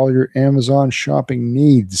stcpod.com for all your Amazon shopping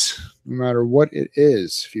needs, no matter what it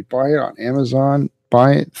is. If you buy it on Amazon,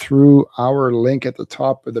 buy it through our link at the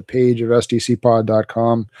top of the page of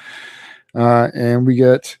stcpod.com. And we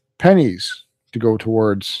get pennies to go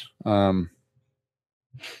towards another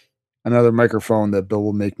microphone that Bill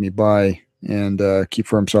will make me buy and keep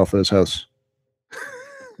for himself at his house.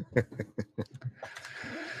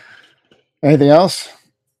 Anything else?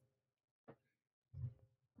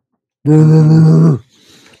 No.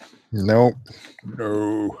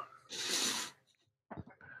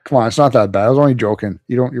 Come on, it's not that bad. I was only joking.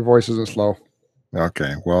 Your voice isn't slow.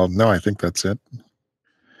 Okay. Well, no, I think that's it.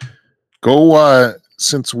 Go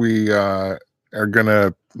since we are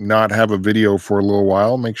gonna not have a video for a little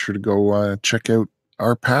while, make sure to go check out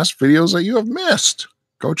our past videos that you have missed.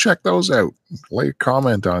 Go check those out. Lay a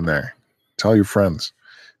comment on there. Tell your friends.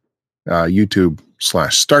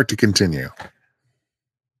 YouTube/Start to Continue.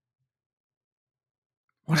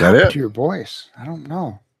 What happened to your voice? I don't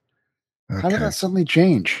know. Okay. How did that suddenly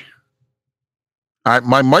change?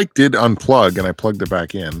 My mic did unplug and I plugged it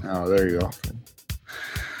back in. Oh, there you go.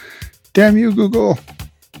 Damn you, Google.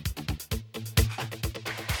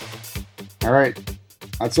 All right.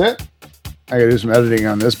 That's it. I gotta do some editing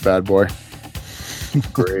on this bad boy.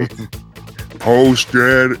 Great.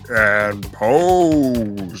 Posted and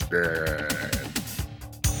posted.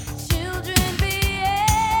 Children behave.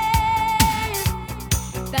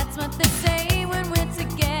 That's what they say.